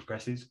program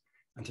progresses,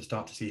 and to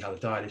start to see how the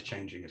dial is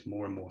changing as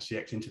more and more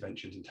CX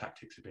interventions and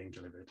tactics are being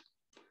delivered.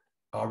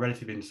 Our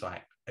Relative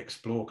Insight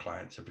Explore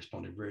clients have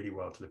responded really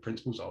well to the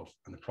principles of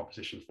and the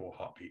proposition for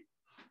Heartbeat,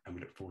 and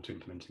we look forward to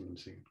implementing them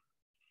soon.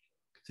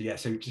 So yeah,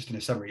 so just in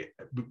a summary,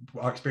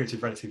 our experience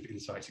of Relative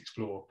Insights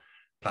Explore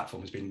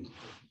platform has been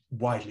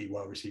widely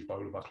well received by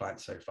all of our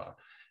clients so far,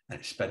 and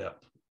it's sped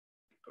up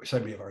so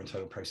many of our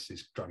internal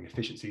processes, driving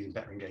efficiencies and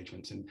better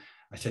engagements. And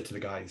I said to the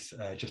guys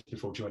just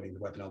before joining the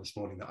webinar this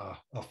morning that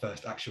our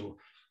first actual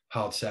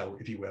hard sell,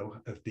 if you will,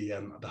 of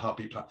the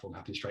Heartbeat platform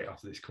happened straight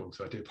after this call.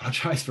 So I do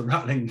apologise for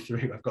rattling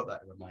through. I've got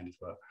that in my mind as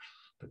well.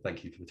 But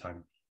thank you for the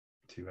time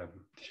to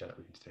share that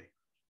with you today.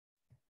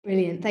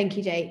 Brilliant. Thank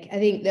you, Jake. I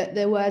think that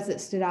the words that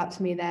stood out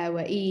to me there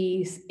were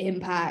ease,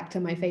 impact,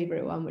 and my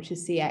favorite one, which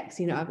is CX.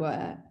 You know, I've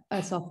got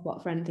a soft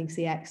spot for anything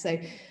CX. So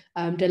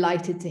I'm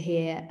delighted to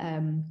hear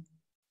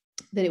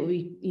that it will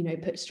be, you know,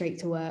 put straight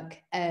to work.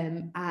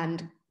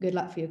 And good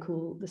luck for your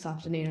call this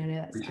afternoon. I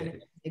know that's kind of a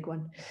big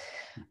one.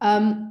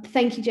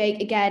 Thank you,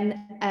 Jake.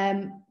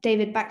 Again,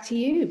 David, back to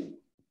you.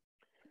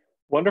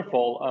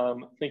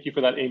 Wonderful. Thank you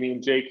for that, Amy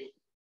and Jake.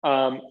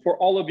 For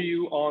all of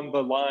you on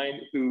the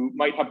line who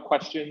might have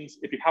questions,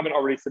 if you haven't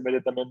already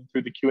submitted them in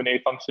through the Q&A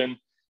function,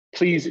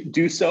 please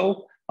do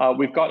so.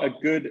 We've got a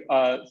good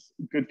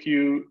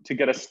few to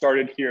get us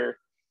started here.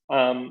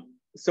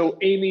 So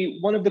Amy,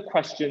 one of the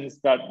questions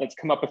that's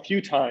come up a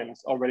few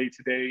times already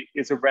today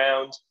is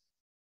around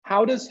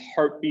how does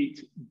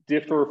Heartbeat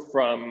differ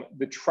from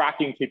the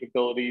tracking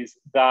capabilities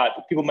that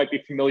people might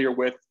be familiar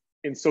with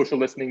in social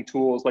listening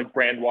tools like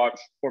Brandwatch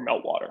or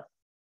Meltwater?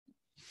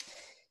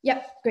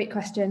 Yep, great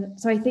question.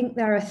 So I think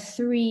there are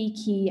three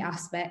key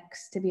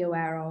aspects to be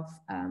aware of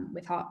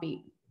with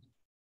Heartbeat.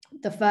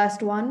 The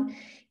first one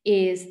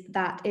is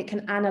that it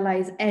can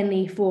analyze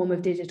any form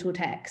of digital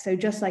text. So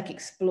just like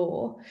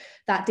Explore,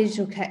 that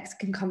digital text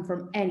can come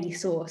from any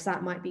source.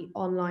 That might be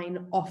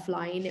online,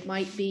 offline. It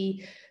might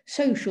be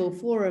social,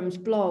 forums,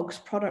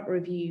 blogs, product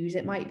reviews.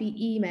 It might be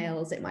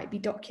emails. It might be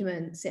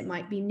documents. It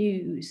might be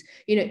news.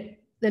 You know,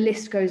 the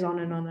list goes on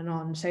and on and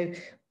on. So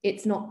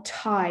it's not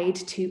tied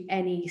to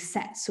any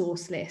set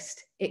source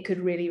list. It could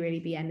really, really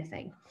be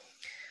anything.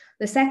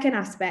 The second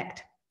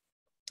aspect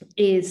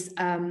is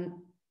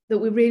that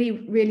we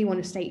really, really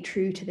want to stay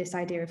true to this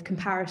idea of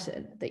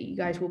comparison that you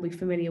guys will be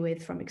familiar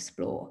with from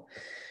Explore.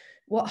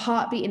 What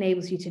Heartbeat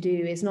enables you to do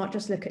is not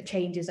just look at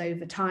changes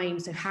over time.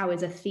 So how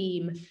is a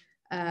theme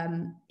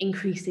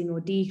increasing or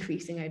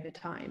decreasing over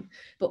time,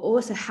 but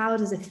also how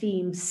does a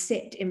theme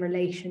sit in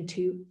relation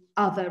to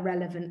other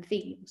relevant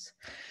themes?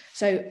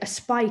 So a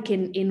spike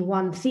in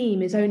one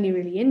theme is only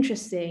really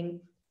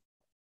interesting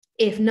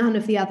if none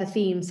of the other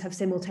themes have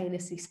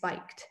simultaneously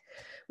spiked.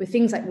 With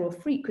things like raw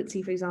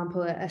frequency, for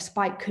example, a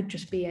spike could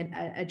just be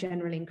a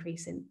general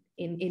increase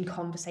in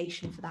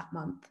conversation for that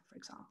month, for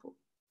example.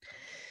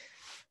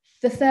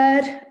 The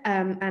third,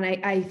 and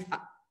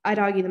I'd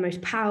argue the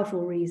most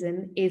powerful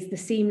reason, is the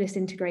seamless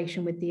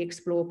integration with the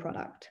Explore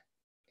product.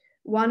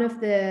 One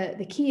of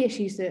the key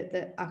issues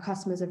that our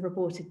customers have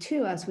reported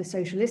to us with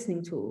social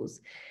listening tools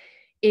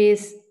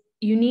is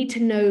you need to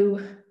know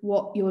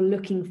what you're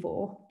looking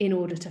for in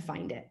order to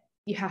find it.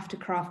 You have to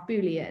craft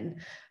Boolean.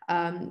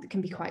 It can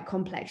be quite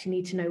complex. You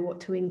need to know what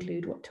to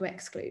include, what to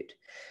exclude.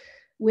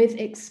 With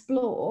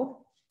Explore,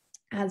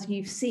 as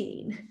you've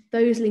seen,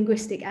 those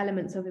linguistic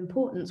elements of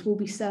importance will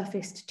be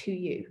surfaced to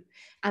you,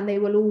 and they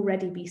will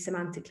already be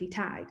semantically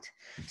tagged.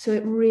 So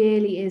it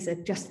really is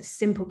just a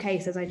simple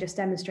case, as I just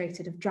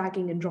demonstrated, of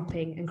dragging and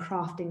dropping and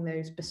crafting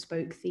those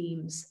bespoke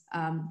themes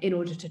in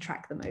order to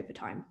track them over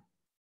time.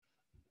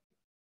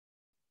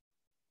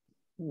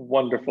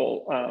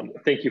 Wonderful.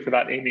 Thank you for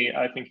that, Amy.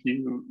 I think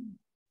you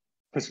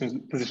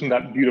positioned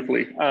that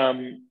beautifully.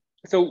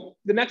 So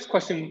the next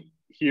question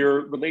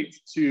here relates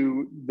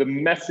to the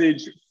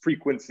message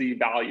frequency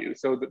value.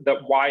 So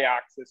that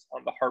y-axis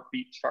on the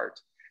Heartbeat chart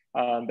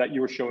that you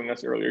were showing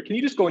us earlier. Can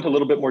you just go into a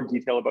little bit more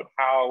detail about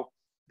how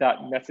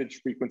that message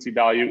frequency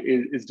value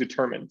is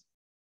determined?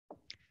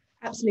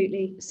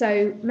 Absolutely.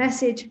 So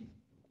message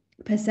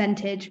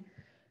percentage,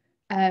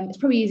 it's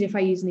probably easier if I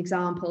use an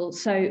example.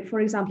 So for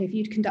example, if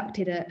you'd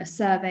conducted a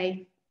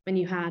survey and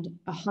you had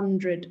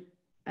 100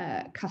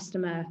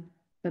 customer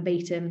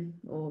verbatim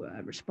or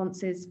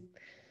responses,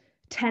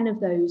 10 of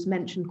those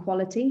mentioned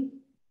quality,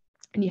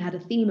 and you had a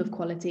theme of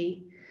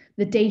quality,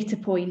 the data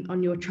point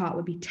on your chart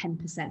would be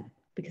 10%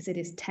 because it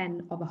is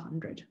 10 of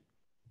 100.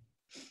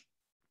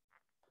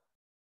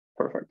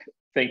 Perfect.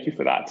 Thank you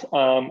for that.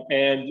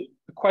 And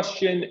the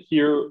question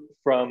here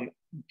from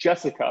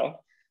Jessica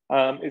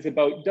is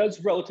about,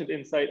 does Relative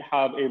Insight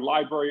have a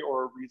library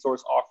or a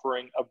resource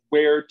offering of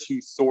where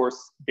to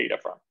source data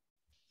from?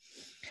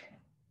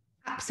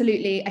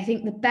 Absolutely. I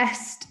think the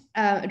best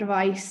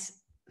advice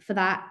for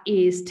that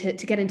is to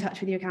get in touch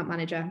with your account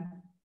manager.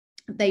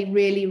 They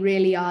really,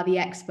 really are the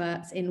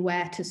experts in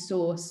where to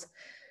source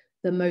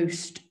the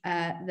most,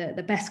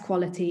 the best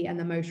quality and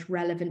the most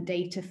relevant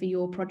data for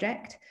your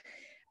project.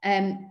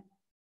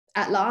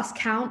 At last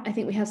count, I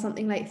think we have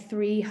something like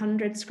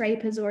 300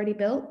 scrapers already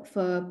built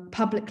for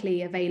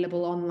publicly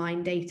available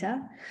online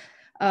data.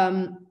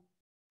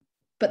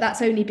 But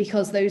that's only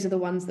because those are the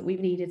ones that we've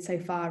needed so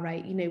far,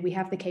 right? You know, we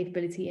have the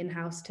capability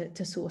in-house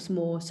to source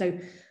more. So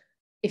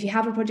if you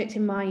have a project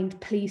in mind,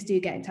 please do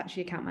get in touch with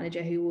your account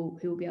manager who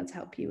will be able to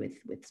help you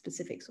with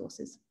specific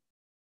sources.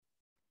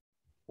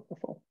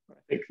 Wonderful.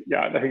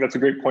 I think that's a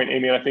great point,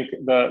 Amy. And I think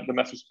the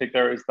message to take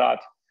there is that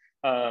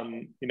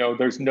you know,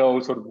 there's no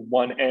sort of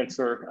one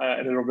answer,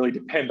 and it'll really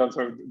depend on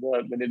sort of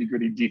the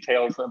nitty-gritty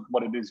details of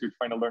what it is you're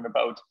trying to learn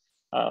about,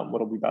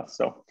 what'll be best.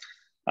 So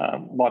we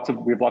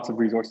have lots of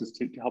resources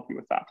to help you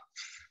with that.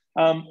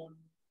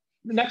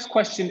 The next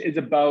question is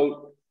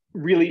about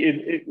really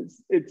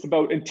it's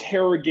about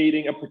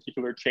interrogating a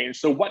particular change.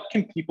 So what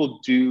can people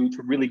do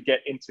to really get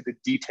into the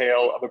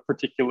detail of a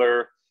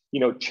particular,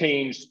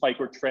 change, spike,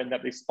 or trend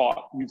that they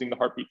spot using the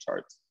heartbeat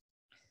charts?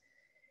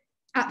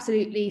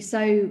 Absolutely.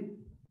 So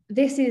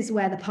this is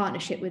where the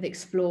partnership with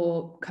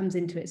Explore comes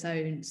into its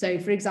own. So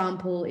for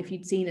example, if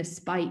you'd seen a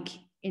spike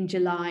in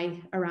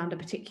July around a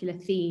particular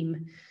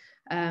theme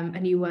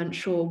and you weren't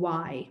sure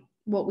why,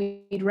 what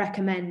we'd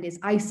recommend is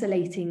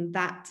isolating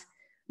that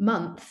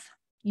month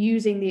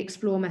using the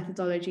Explore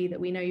methodology that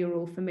we know you're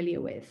all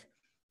familiar with.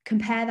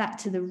 Compare that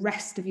to the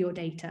rest of your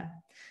data.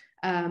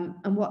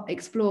 And what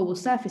Explore will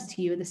surface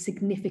to you are the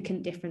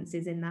significant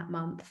differences in that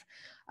month.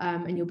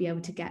 And you'll be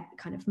able to get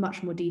kind of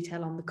much more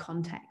detail on the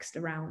context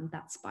around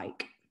that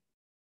spike.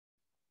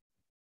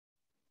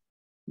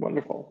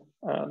 Wonderful.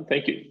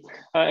 Thank you.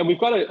 And we've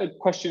got a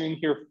question in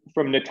here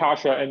from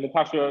Natasha. And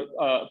Natasha,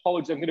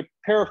 apologies, I'm going to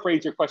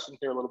paraphrase your question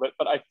here a little bit,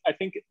 but I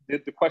think the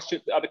question,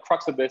 the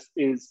crux of this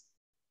is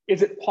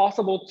it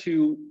possible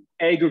to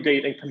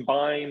aggregate and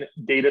combine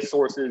data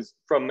sources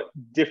from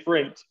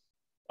different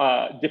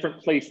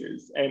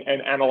places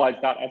and analyze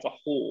that as a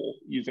whole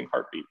using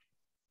heartbeat?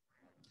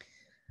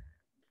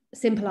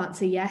 Simple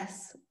answer,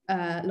 yes.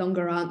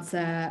 Longer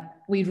answer,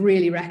 we'd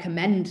really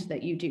recommend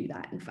that you do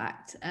that. In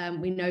fact,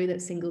 we know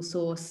that single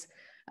source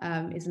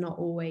is not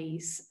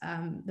always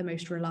the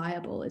most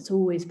reliable. It's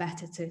always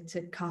better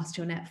to cast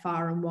your net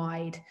far and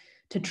wide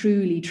to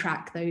truly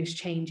track those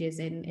changes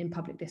in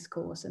public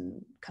discourse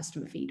and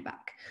customer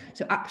feedback.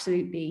 So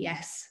absolutely,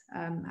 yes,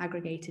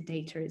 aggregated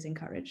data is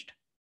encouraged.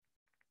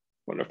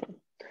 Wonderful.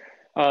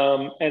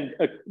 And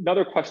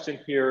another question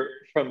here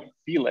from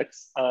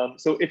Felix.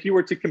 So if you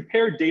were to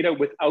compare data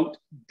without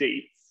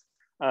dates,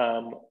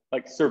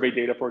 like survey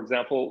data, for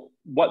example,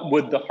 what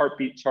would the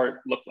heartbeat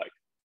chart look like?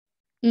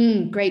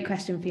 Great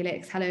question,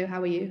 Felix. Hello, how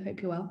are you?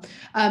 Hope you're well.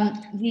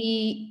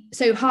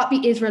 So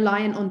heartbeat is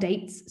reliant on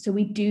dates. So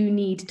we do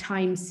need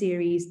time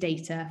series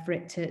data for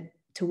it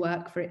to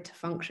work, for it to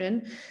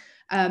function.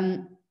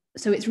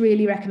 So it's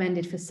really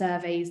recommended for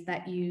surveys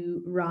that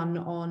you run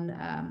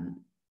on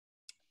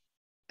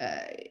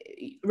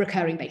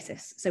recurring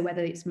basis. So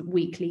whether it's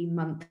weekly,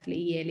 monthly,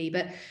 yearly,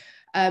 but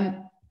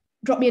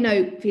drop me a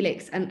note,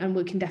 Felix, and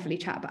we can definitely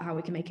chat about how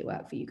we can make it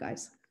work for you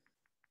guys.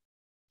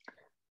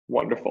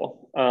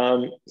 Wonderful.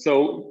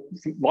 So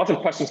lots of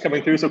questions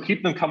coming through. So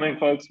keep them coming,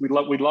 folks. We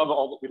love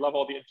all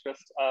the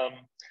interest.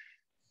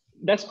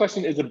 Next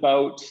question is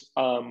about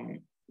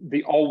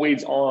the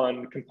always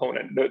on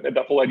component,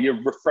 the whole idea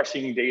of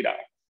refreshing data.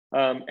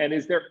 And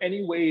is there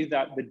any way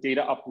that the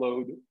data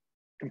upload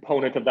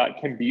component of that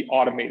can be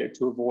automated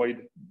to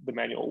avoid the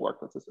manual work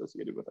that's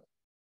associated with it?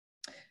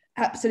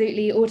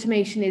 Absolutely.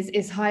 Automation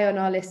is high on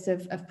our list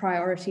of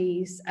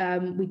priorities.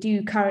 We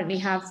do currently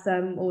have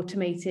some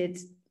automated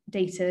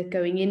data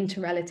going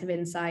into Relative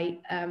Insight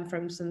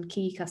from some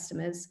key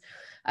customers,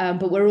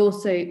 but we're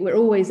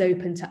always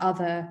open to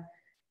other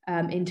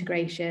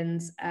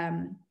integrations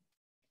and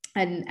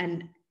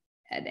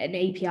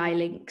API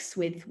links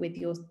with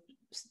your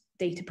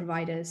data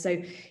providers.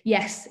 So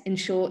yes, in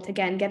short,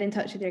 again, get in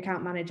touch with your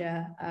account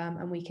manager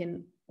and we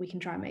can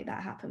try and make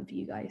that happen for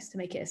you guys to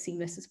make it as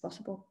seamless as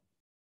possible.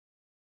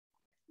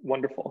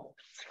 Wonderful.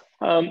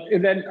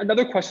 And then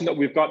another question that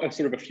we've got,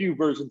 sort of a few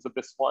versions of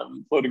this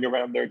one floating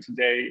around there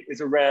today, is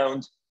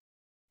around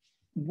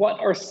what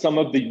are some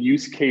of the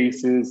use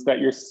cases that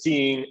you're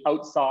seeing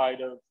outside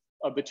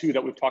of the two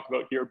that we've talked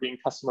about here, being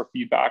customer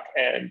feedback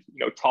and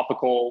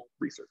topical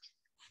research?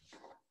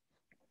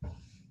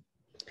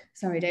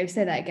 Sorry, Dave,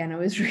 say that again. I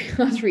was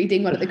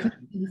reading one of the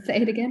questions.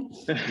 Say it again.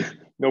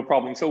 No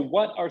problem. So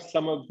what are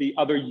some of the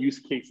other use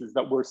cases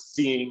that we're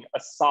seeing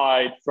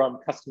aside from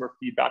customer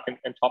feedback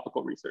and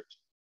topical research?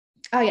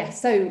 Oh, yeah.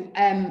 So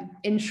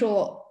in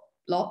short,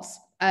 lots.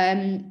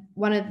 A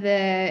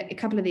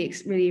couple of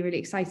the really, really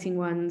exciting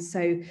ones.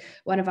 So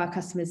one of our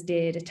customers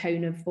did a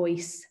tone of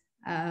voice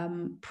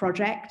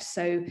project.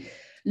 So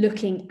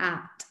looking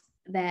at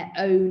their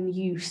own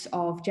use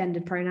of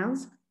gendered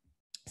pronouns.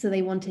 So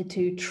they wanted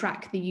to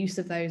track the use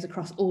of those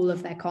across all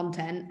of their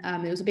content.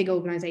 It was a big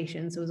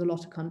organization, so it was a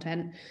lot of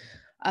content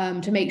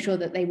to make sure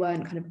that they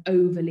weren't kind of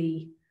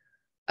overly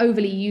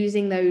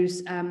using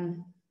those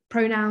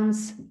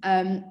pronouns.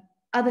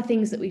 Other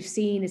things that we've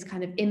seen is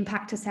kind of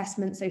impact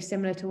assessment. So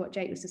similar to what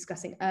Jake was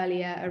discussing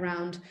earlier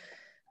around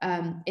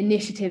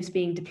initiatives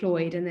being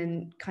deployed and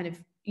then kind of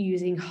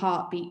using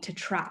heartbeat to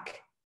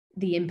track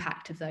the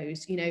impact of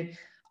those.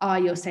 Are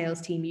your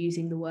sales team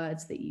using the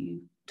words that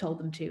you told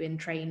them to in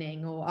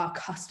training, or are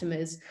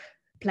customers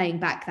playing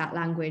back that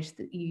language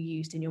that you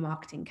used in your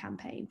marketing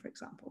campaign, for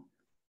example?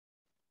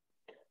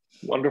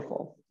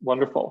 Wonderful,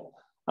 wonderful.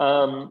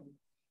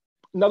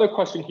 Another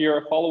question here,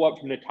 a follow-up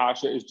from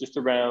Natasha, is just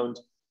around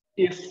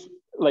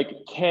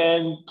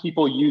can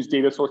people use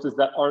data sources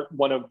that aren't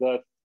one of the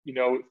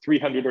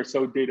 300 or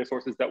so data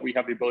sources that we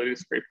have the ability to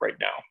scrape right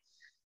now?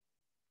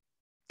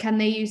 Can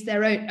they use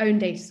their own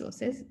data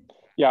sources?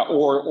 Yeah,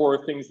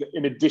 or things that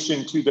in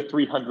addition to the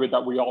 300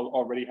 that we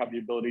already have the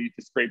ability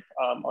to scrape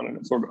on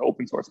a sort of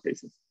open source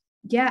basis.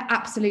 Yeah,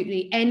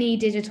 absolutely. Any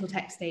digital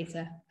text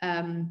data.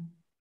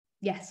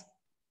 Yes.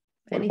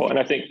 Wonderful. And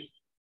I think,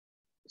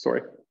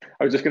 sorry,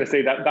 I was just going to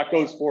say that that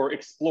goes for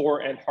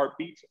Explore and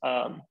Heartbeat.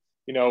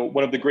 You know,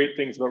 one of the great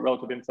things about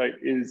Relative Insight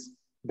is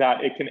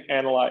that it can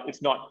analyze,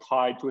 it's not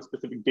tied to a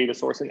specific data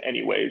source in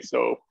any way.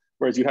 So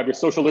whereas you have your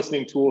social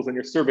listening tools and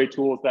your survey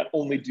tools that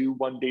only do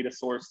one data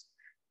source,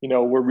 you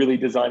know, we're really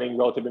designing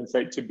Relative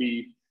Insight to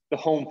be the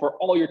home for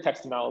all your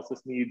text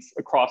analysis needs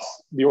across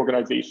the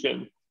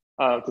organization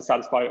to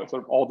satisfy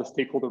sort of all the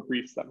stakeholder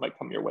briefs that might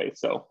come your way.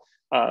 So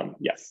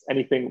yes,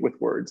 anything with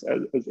words,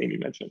 as Amy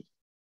mentioned.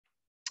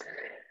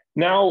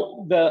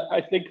 Now,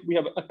 I think we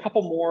have a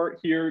couple more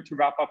here to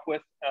wrap up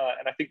with.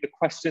 And I think the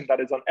question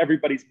that is on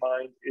everybody's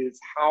mind is,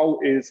 how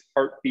is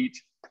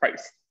Heartbeat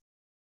priced?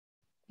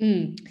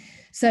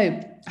 So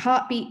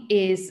Heartbeat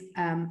is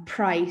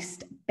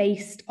priced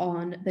based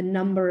on the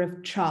number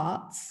of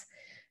charts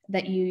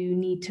that you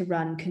need to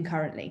run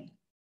concurrently.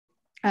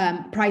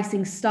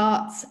 Pricing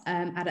starts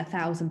at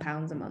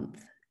 £1,000 a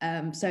month.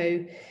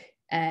 So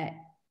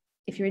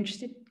if you're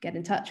interested, get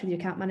in touch with your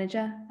account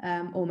manager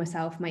or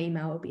myself. My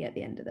email will be at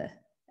the end of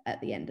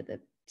the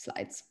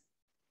slides.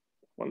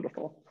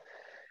 Wonderful.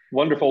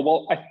 Wonderful.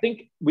 Well, I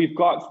think we've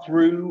got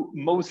through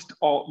most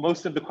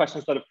of the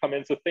questions that have come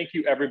in. So thank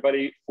you,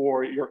 everybody,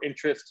 for your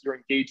interest, your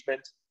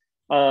engagement.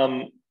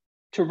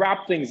 To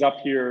wrap things up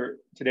here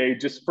today,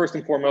 just first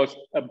and foremost,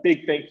 a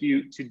big thank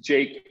you to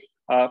Jake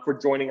for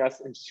joining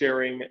us and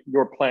sharing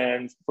your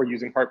plans for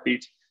using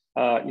Heartbeat.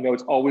 You know,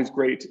 it's always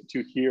great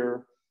to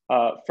hear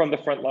from the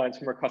front lines,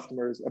 from our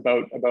customers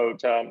about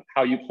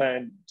how you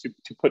plan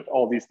to put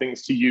all these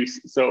things to use.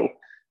 So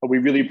we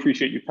really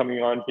appreciate you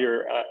coming on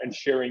here and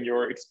sharing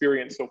your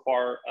experience so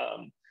far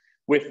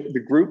with the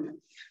group.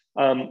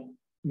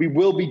 We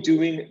will be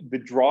doing the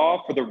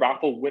draw for the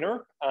raffle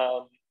winner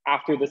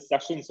after this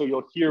session. So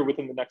you'll hear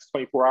within the next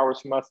 24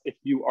 hours from us if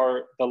you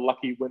are the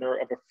lucky winner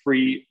of a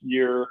free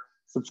year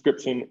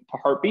subscription to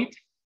Heartbeat.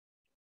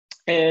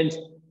 And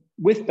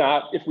with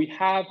that, if we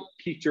have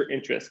piqued your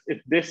interest, if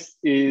this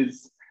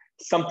is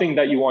something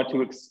that you want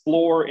to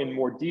explore in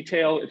more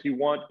detail, if you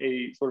want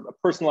a sort of a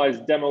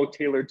personalized demo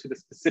tailored to the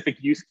specific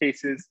use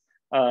cases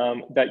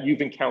that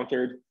you've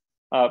encountered,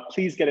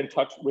 please get in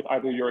touch with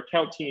either your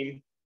account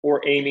team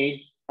or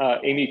Amy.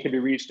 Amy can be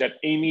reached at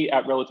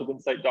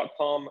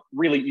amy@relativeinsight.com.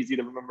 Really easy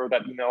to remember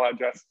that email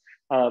address.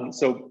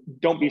 So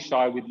don't be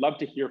shy. We'd love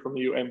to hear from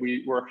you, and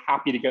we're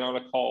happy to get on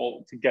a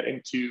call to get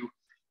into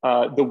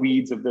the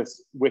weeds of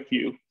this with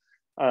you.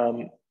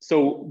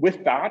 So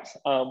with that,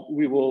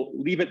 we will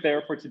leave it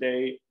there for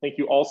today. Thank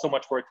you all so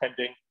much for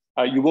attending.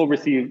 You will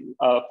receive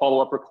a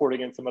follow-up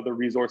recording and some other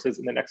resources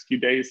in the next few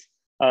days.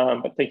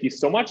 But thank you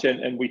so much,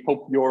 and we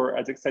hope you're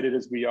as excited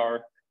as we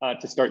are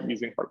to start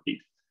using Heartbeat.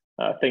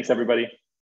 Thanks, everybody.